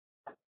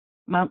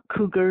mount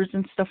cougars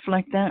and stuff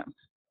like that.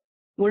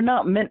 We're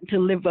not meant to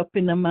live up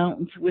in the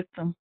mountains with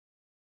them.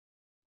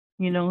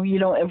 You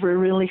don't ever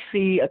really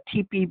see a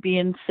teepee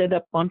being set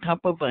up on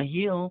top of a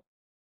hill.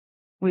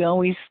 We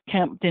always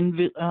camped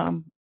in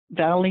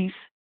valleys,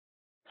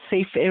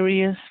 safe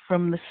areas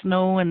from the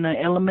snow and the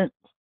elements.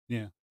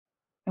 Yeah.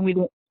 And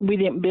we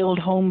didn't build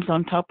homes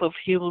on top of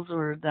hills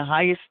or the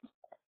highest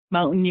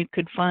mountain you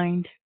could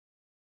find.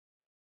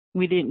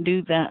 We didn't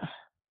do that.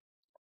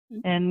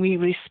 And we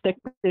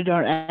respected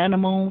our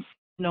animals,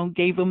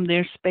 gave them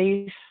their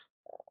space.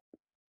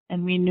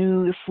 And we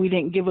knew if we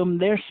didn't give them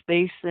their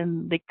space,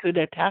 then they could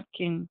attack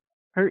you and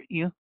hurt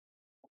you.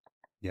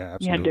 Yeah,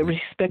 You had to absolutely.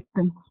 respect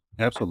them.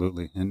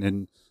 Absolutely.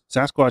 And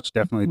Sasquatch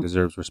definitely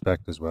deserves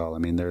respect as well. I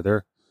mean,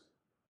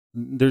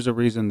 there's a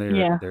reason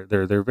Yeah.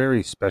 they're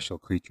very special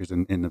creatures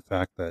in the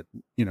fact that,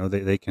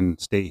 they can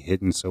stay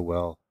hidden so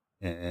well,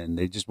 and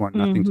they just want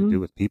nothing to do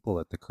with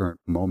people at the current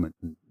moment.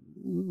 And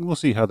we'll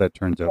see how that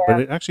turns out. But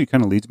Yeah. it actually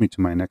kind of leads me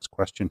to my next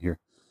question here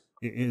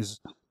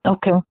is,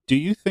 Okay. do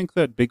you think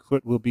that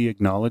Bigfoot will be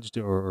acknowledged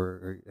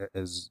or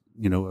as,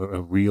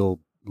 a real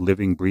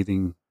living,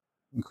 breathing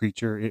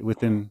creature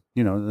within,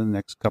 the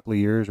next couple of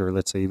years, or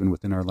let's say even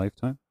within our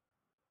lifetime?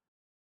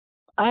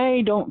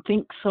 I don't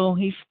think so.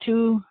 He's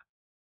too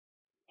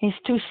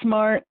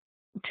smart,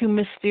 too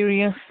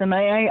mysterious, and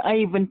I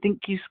even think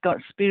he's got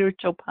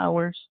spiritual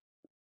powers,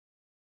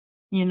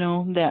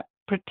 that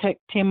protect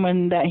him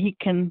and that he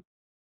can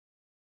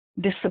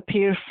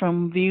disappear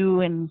from view,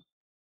 and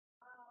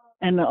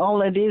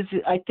all it is,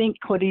 I think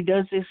what he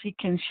does is he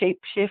can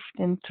shapeshift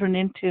and turn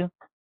into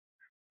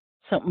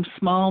something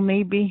small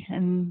maybe,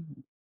 and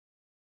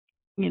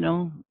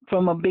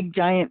from a big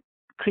giant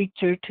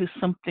creature to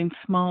something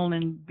small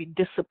and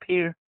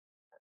disappear.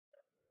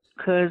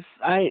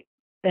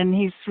 And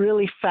he's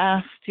really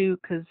fast too,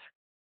 because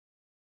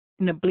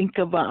in a blink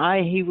of an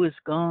eye he was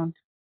gone.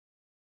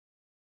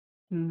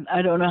 And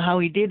I don't know how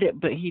he did it,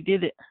 but he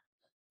did it.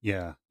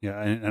 Yeah,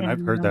 yeah, and I've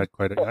And heard that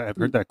I've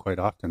heard that quite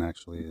often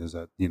actually. Is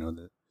that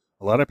that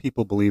a lot of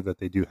people believe that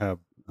they do have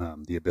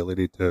the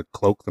ability to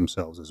cloak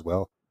themselves as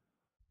well.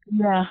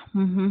 yeah,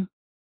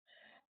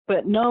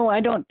 but no, I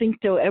don't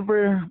think they'll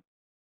ever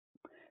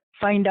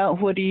find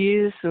out what he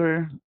is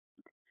or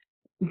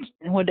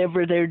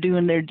whatever they're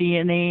doing, their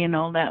DNA and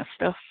all that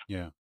stuff.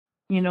 Yeah.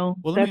 Well,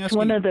 let me That's ask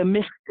one you. of the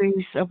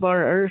mysteries of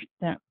our Earth,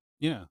 that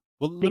Yeah.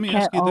 Well, they let me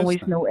can't ask you this always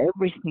then. know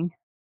everything.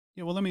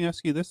 Yeah. Well, let me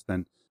ask you this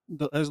then.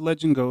 As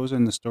legend goes,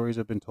 and the stories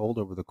have been told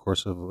over the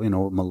course of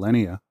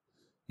millennia,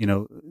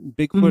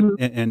 Bigfoot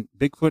hmm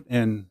Bigfoot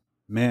and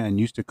man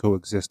used to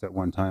coexist at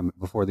one time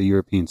before the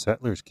European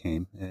settlers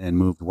came and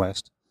moved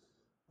west.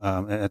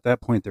 At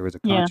that point, there was a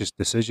Yeah, conscious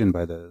decision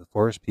by the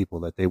forest people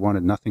that they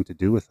wanted nothing to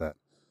do with that.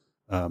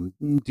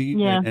 Do you,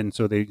 yeah, and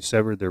so they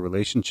severed their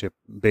relationship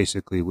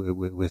basically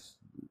with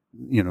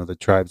the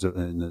tribes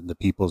and the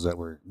peoples that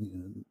were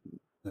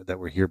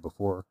here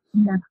before.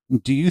 yeah.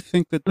 Do you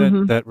think that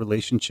hmm that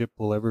relationship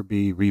will ever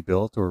be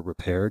rebuilt or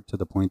repaired to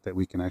the point that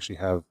we can actually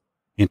have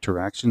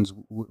interactions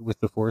with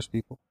the forest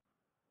people?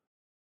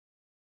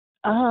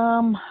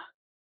 Um,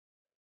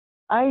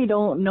 I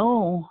don't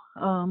know.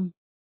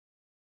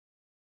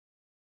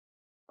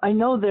 I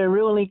know they're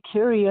really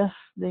curious.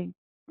 They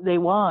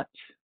watch,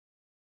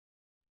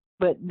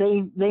 but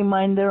they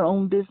mind their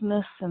own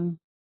business, and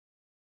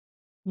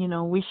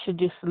we should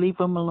just leave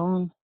them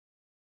alone.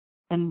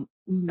 And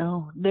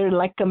they're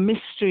like a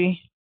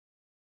mystery,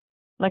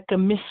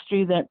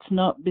 that's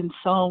not been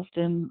solved,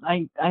 and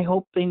I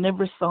hope they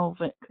never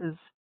solve it, because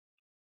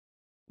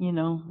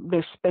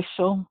they're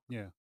special,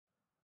 Yeah.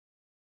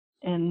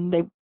 and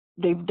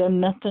they've done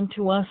nothing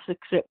to us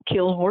except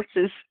kill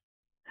horses.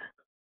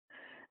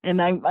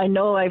 And I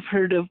know I've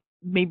heard of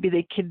maybe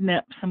they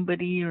kidnapped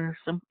somebody or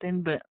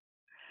something, but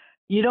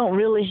you don't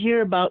really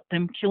hear about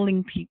them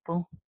killing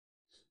people.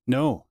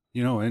 No,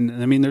 and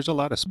I mean, there's a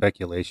lot of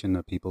speculation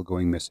of people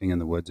going missing in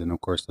the woods, and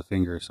of course, the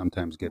fingers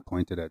sometimes get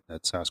pointed at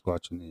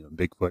Sasquatch and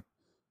Bigfoot,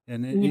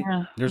 and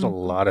Yeah. there's a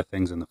lot of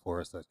things in the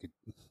forest that could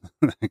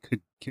that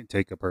could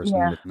take a person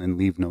Yeah. with and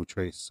leave no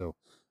trace. So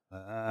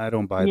I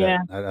don't buy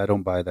that. Yeah. I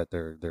don't buy that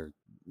they're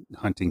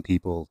hunting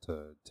people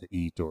to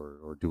eat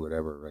or do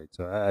whatever, right?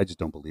 So I just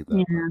don't believe that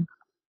part. Yeah.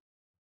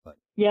 But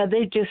Yeah.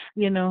 They just,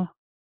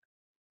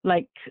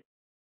 like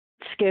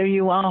scare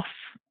you off,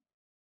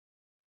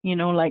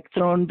 like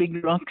throwing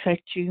big rocks at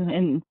you.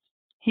 And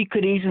he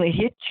could easily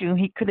hit you.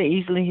 He could have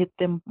easily hit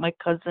them, my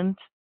cousins,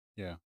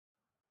 Yeah.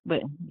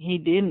 but he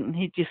didn't.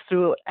 He just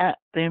threw it at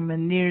them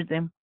and near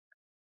them.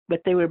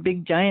 But they were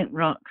big giant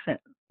rocks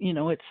that,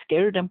 it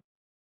scared him.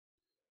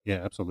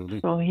 Yeah,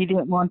 absolutely. So he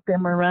didn't want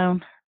them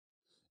around.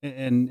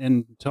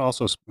 And to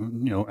also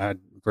add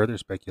further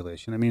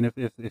speculation. I mean,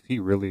 if he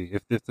really,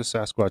 if the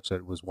Sasquatch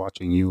that was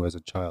watching you as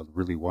a child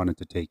really wanted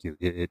to take you,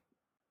 it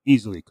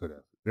easily could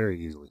have, very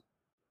easily.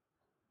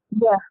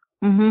 Yeah.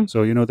 Mm-hmm.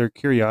 So their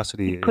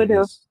curiosity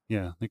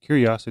their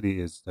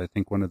curiosity is, I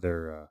think, one of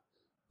their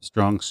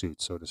strong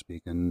suits, so to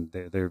speak, and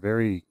they're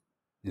very,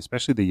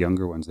 especially the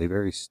younger ones, they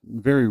very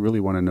really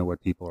want to know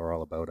what people are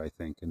all about, I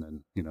think, and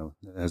then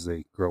as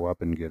they grow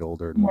up and get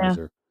older and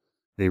wiser,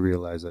 they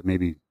realize that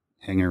maybe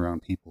hanging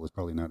around people is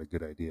probably not a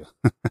good idea.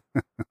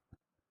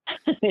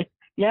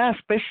 Yeah,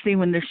 especially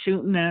when they're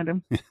shooting at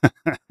them.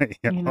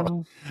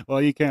 Yeah,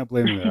 well, you can't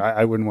blame them.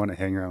 I wouldn't want to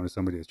hang around with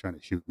somebody that's trying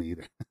to shoot me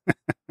either.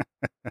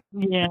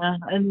 Yeah,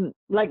 and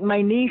like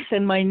my niece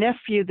and my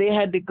nephew, they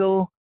had to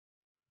go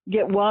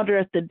get water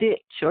at the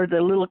ditch or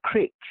the little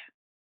creek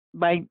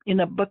in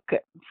a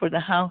bucket for the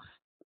house.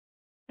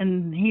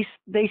 And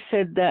they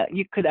said that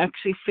you could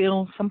actually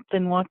feel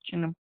something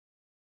watching them,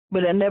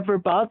 but it never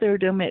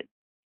bothered them. It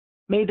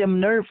made them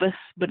nervous,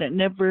 but it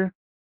never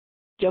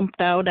jumped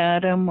out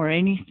at them or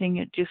anything.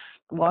 It just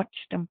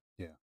watched them.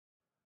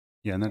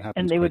 Yeah, and that happens.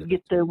 And they would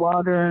get their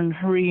water and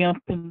hurry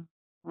up and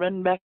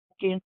run back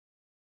in.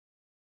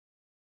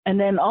 And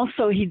then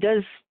also he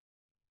does,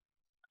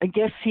 I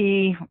guess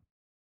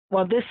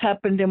this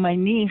happened to my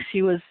niece.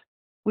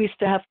 We used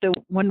to have to,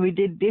 when we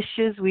did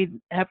dishes, we'd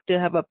have to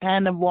have a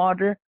pan of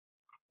water.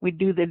 We'd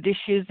do the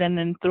dishes and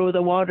then throw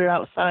the water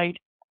outside.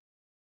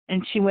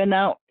 And she went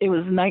out, it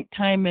was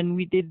nighttime and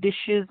we did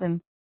dishes,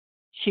 and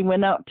she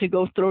went out to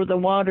go throw the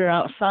water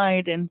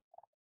outside, and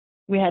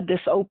we had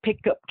this old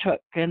pickup truck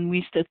and we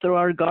used to throw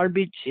our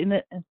garbage in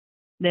it and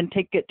then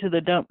take it to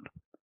the dump.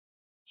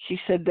 She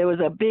said there was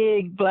a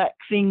big black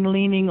thing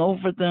leaning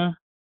over the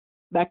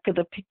back of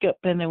the pickup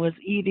and it was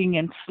eating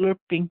and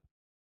slurping.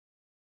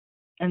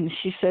 And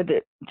she said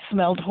it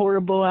smelled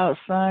horrible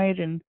outside,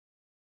 and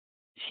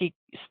she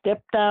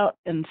stepped out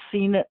and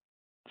seen it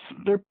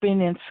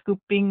slurping and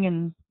scooping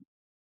and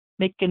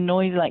making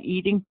noise like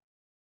eating.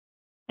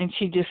 And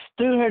she just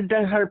threw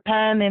her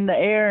pan in the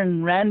air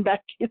and ran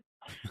back in,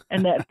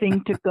 and that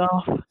thing took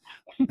off.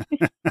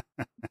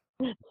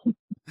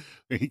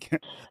 You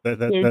can't,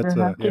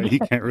 you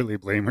can't really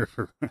blame her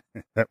for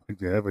that.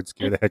 Would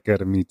scare the heck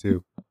out of me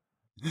too.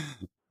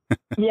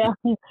 Yeah.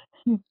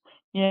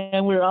 Yeah,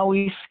 we're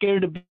always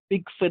scared of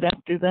Bigfoot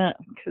after that,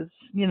 because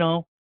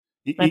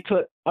that's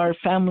what our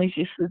families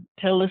used to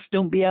tell us: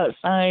 don't be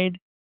outside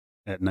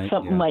at night.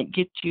 Something might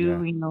get you.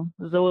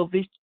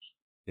 Zoovich.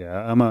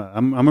 Yeah,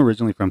 I'm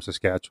originally from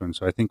Saskatchewan,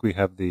 so I think we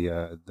have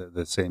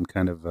the same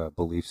kind of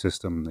belief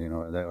system.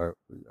 That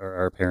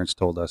our parents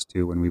told us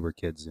too when we were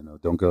kids.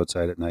 Don't go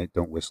outside at night,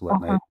 don't whistle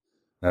at night,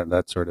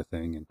 that sort of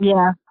thing.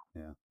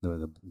 And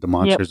the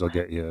monsters will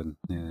get you. And,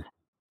 yeah.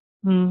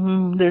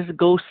 Mm-hmm. There's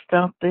ghosts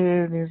out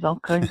there. There's all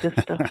kinds of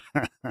stuff.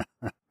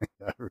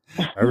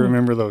 I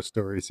remember those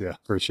stories. Yeah,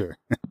 for sure.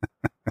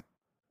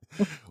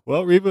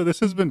 Well, Reva,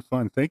 this has been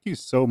fun. Thank you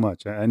so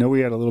much. I know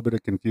we had a little bit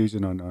of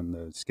confusion on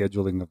the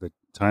scheduling of the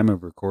time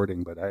of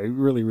recording, but I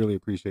really, really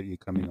appreciate you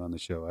coming on the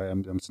show.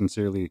 I'm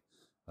sincerely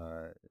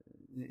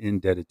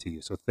indebted to you.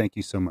 So thank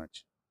you so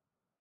much.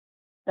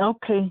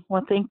 Okay.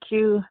 Well, thank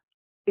you.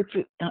 If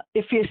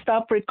you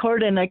stop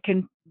recording, I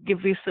can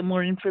give you some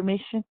more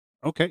information.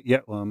 Okay. Yeah.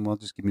 Well,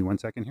 just give me 1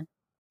 second here.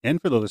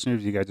 And for the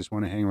listeners, if you guys just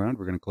want to hang around,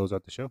 we're going to close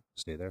out the show.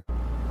 Stay there.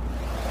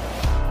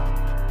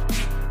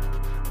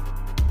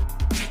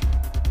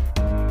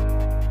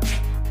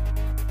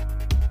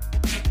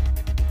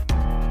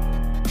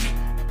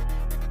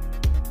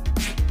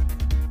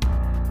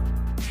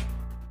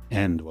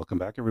 And welcome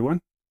back,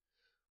 everyone.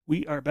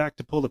 We are back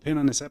to pull the pin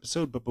on this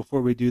episode, but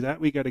before we do that,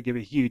 we got to give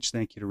a huge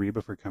thank you to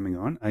Reba for coming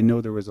on. I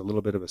know there was a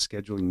little bit of a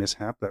scheduling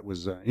mishap that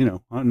was,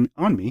 on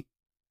me.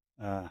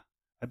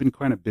 I've been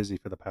kind of busy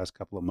for the past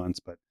couple of months,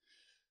 but,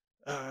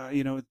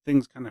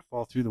 things kind of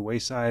fall through the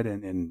wayside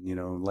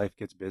and life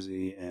gets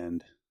busy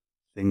and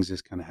things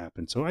just kind of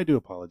happen. So I do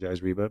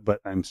apologize, Reba, but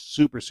I'm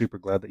super, super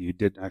glad that you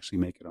did actually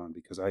make it on,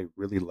 because I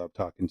really love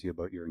talking to you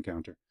about your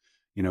encounter.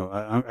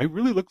 I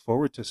really look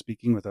forward to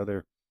speaking with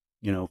other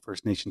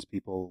First Nations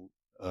people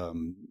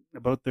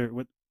about their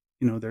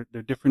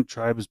different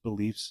tribes'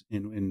 beliefs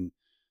in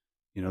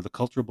the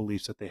cultural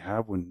beliefs that they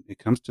have when it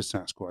comes to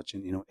Sasquatch.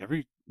 And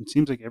it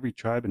seems like every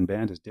tribe and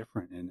band is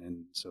different,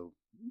 and so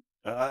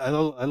I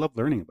love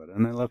learning about it,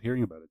 and I love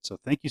hearing about it. So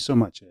thank you so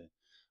much.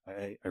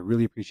 I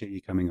really appreciate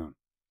you coming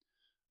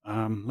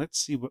on. Let's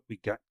see what we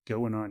got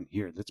going on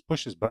here. Let's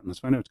push this button. Let's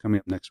find out what's coming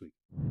up next week.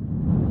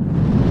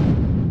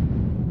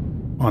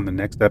 On the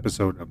next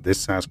episode of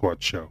This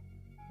Sasquatch Show,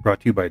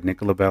 brought to you by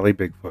Nicola Valley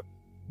Bigfoot.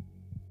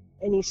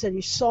 And he said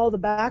he saw the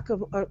back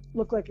of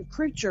looked like a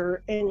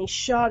creature, and he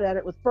shot at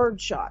it with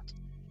birdshot.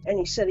 And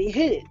he said he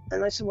hit it.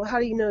 And I said, well, how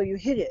do you know you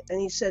hit it?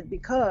 And he said,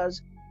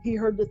 because he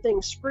heard the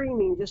thing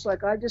screaming just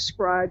like I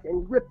described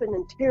and ripping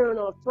and tearing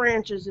off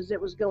branches as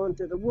it was going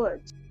through the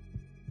woods.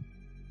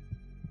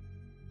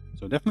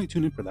 So definitely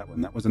tune in for that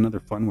one. That was another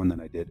fun one that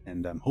I did,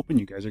 and I'm hoping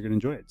you guys are going to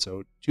enjoy it.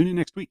 So tune in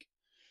next week.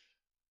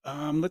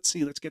 Let's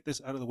see. Let's get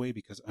this out of the way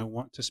because I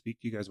want to speak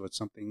to you guys about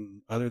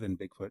something other than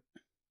Bigfoot.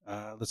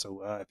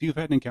 If you've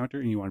had an encounter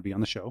and you want to be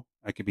on the show,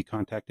 I could be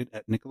contacted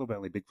at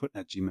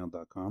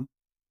NicolaValleyBigfoot@gmail.com.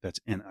 That's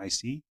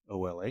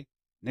NICOLA,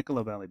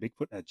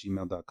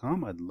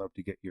 NicolaValleyBigfoot@gmail.com. I'd love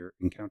to get your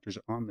encounters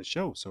on the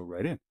show, so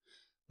write in.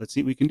 Let's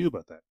see what we can do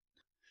about that.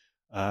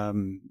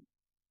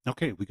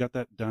 Okay, we got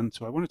that done.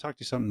 So I want to talk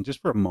to you something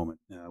just for a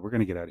moment. We're going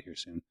to get out of here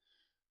soon.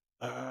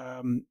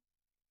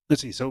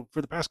 Let's see. So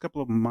for the past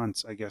couple of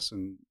months, I guess,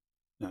 and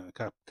a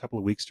couple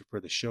of weeks for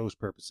the show's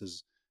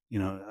purposes,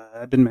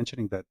 I've been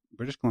mentioning that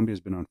British Columbia has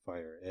been on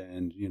fire,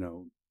 and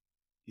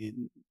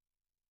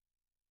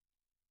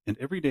and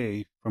every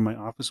day from my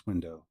office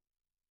window,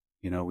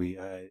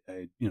 I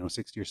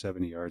 60 or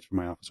 70 yards from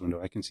my office window,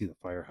 I can see the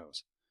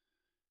firehouse.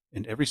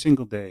 And every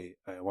single day,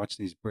 I watch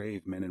these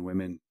brave men and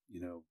women,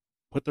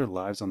 put their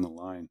lives on the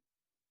line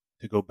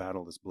to go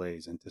battle this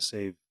blaze and to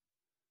save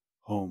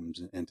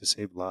homes and to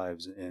save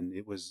lives. And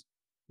it was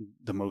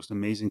the most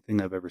amazing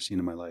thing I've ever seen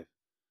in my life.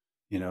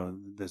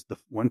 There's the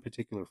one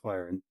particular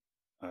fire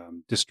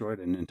destroyed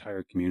an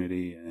entire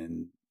community,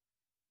 and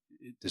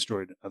it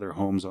destroyed other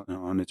homes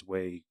on its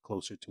way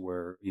closer to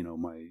where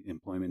my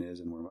employment is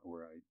and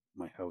where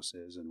my house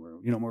is and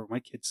where my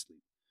kids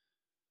sleep.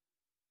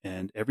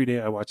 And every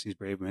day I watch these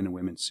brave men and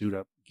women suit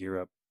up, gear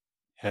up,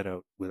 head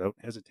out without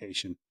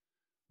hesitation,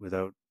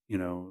 without it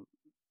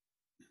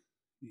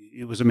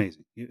was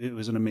amazing. It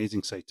was an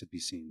amazing sight to be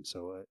seen.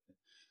 So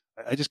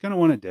I just kind of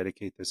want to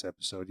dedicate this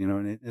episode,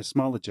 and as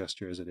small a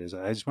gesture as it is,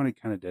 I just want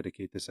to kind of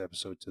dedicate this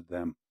episode to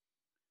them.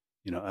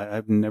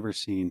 I've never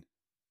seen,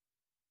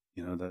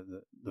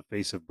 the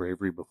face of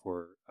bravery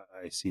before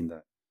I seen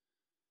that.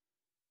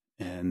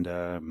 And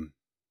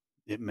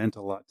it meant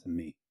a lot to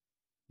me.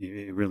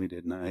 It really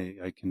did. And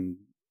I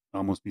can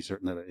almost be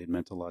certain that it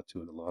meant a lot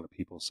to a lot of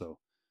people. So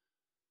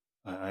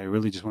I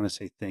really just want to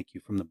say thank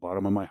you from the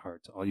bottom of my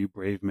heart to all you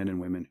brave men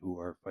and women who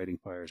are fighting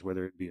fires,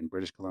 whether it be in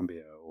British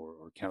Columbia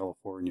or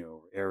California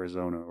or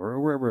Arizona or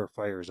wherever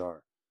fires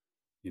are.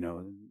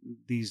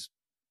 These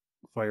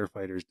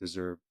firefighters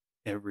deserve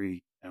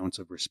every ounce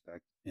of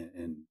respect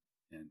and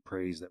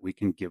praise that we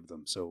can give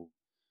them. So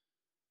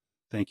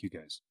thank you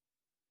guys.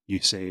 You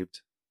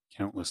saved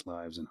countless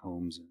lives and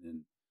homes,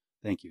 and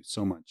thank you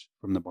so much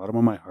from the bottom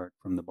of my heart,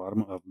 from the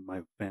bottom of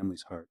my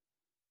family's heart.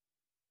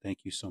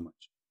 Thank you so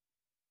much.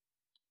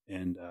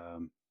 And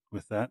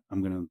with that,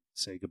 I'm going to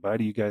say goodbye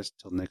to you guys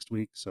till next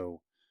week.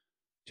 So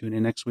tune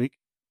in next week,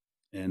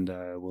 and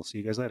we'll see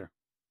you guys later.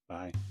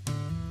 Bye.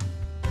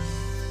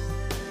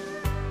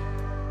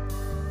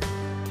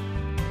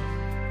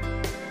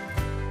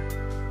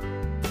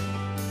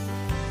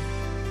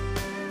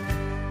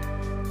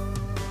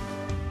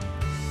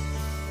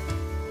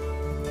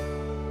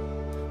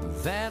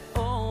 That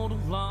old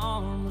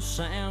alarm was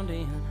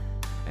sounding,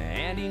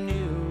 and he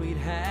knew he'd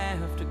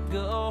have to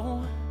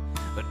go.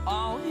 But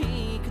all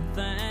he could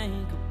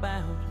think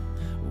about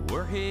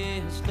were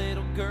his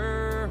little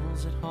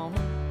girls at home.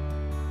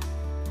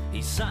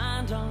 He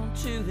signed on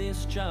to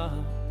this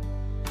job,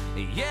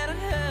 yeah, to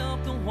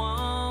help the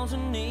ones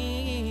in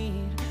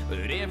need.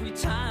 But every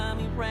time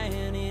he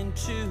ran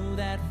into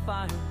that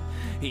fire,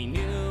 he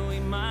knew he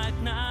might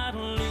not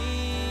leave.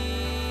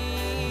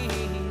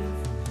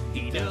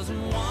 He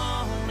doesn't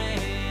want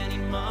any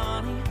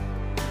money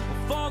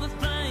for the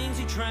things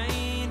he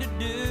trained to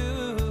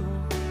do.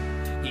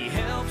 He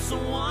helps the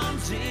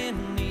ones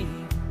in need,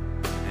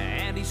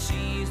 and he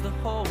sees the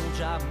whole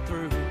job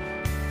through.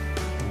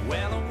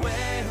 Well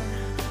aware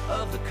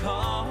of the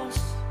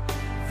cost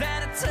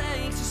that it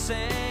takes to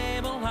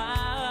save a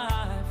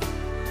life,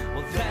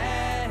 well,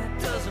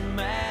 that doesn't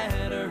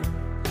matter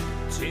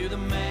to the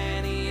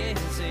man he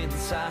is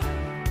inside.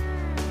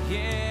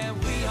 Yeah,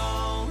 we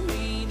all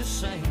need to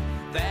sing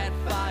that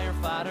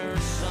firefighter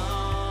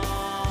song.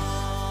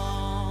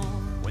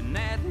 When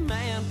that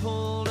man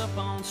pulled up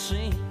on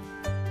scene,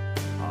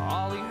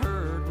 all he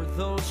heard were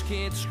those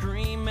kids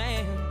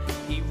screaming.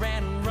 He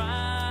ran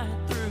right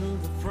through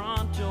the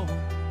front door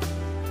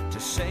to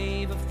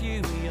save a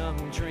few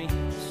young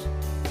dreams.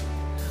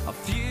 A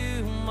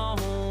few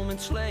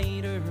moments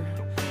later,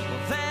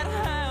 well, that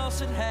house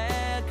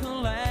had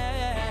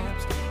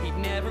collapsed. He'd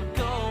never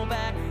go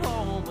back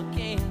home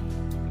again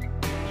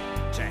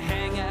to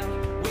hang out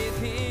with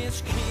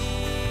his kids.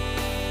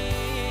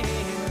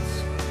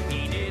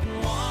 He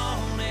didn't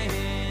want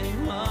any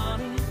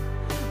money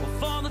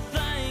for the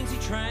things he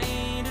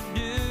trained to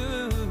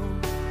do.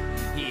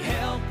 He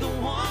helped the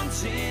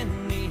ones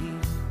in need,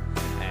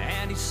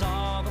 and he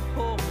saw the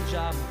whole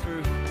job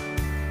through.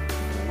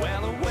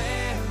 Well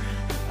aware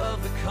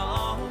of the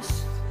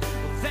cost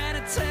that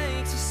it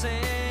takes to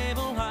save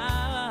a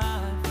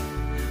life,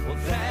 well,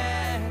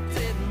 that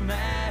didn't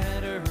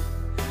matter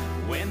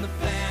when the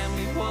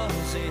family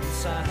was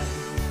inside.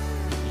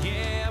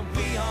 Yeah,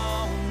 we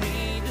all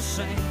need to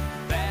sing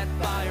that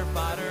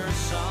firefighter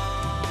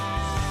song.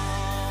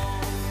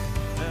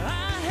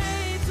 I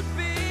hate to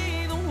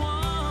be the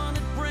one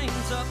that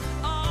brings up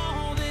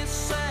all this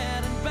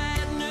sad and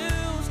bad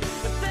news,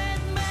 but that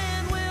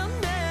man will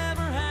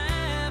never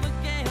have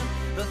again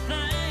the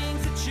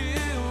things that you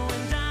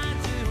and I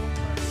do.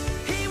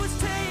 He was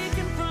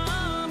taken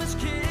from his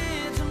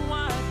kids and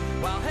wife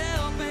while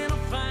helping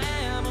a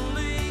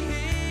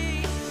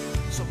family.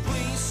 So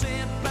please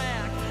sit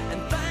back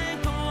and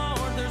thank the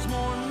Lord there's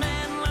more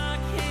men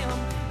like him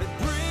that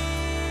breathe.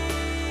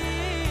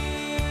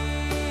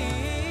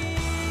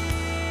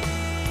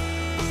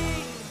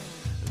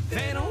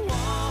 They don't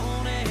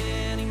want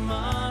any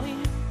money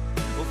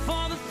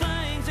for the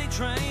things they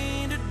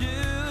train to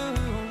do.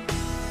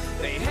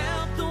 They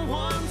help the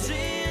ones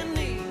in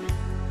need,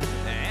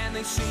 and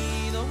they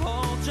see the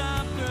whole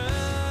job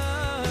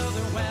through.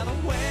 They're well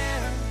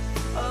aware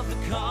of the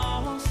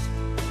cost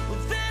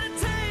that it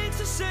takes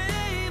to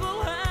save a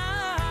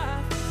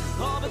life.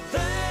 Oh, but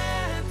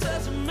that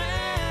doesn't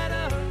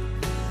matter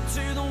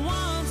to the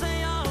ones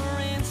they are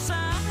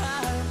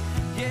inside.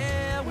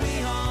 Yeah,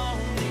 we all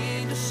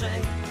need to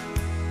save.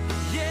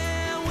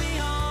 Yeah, we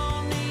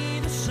all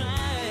need the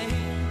same.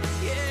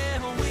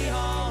 Yeah, we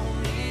all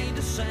need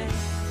to sing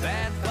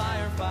that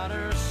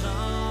firefighter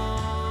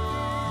song.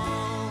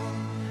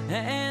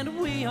 And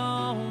we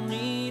all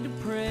need to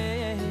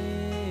pray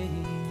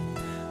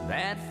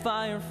that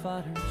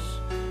firefighter's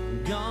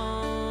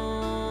gone.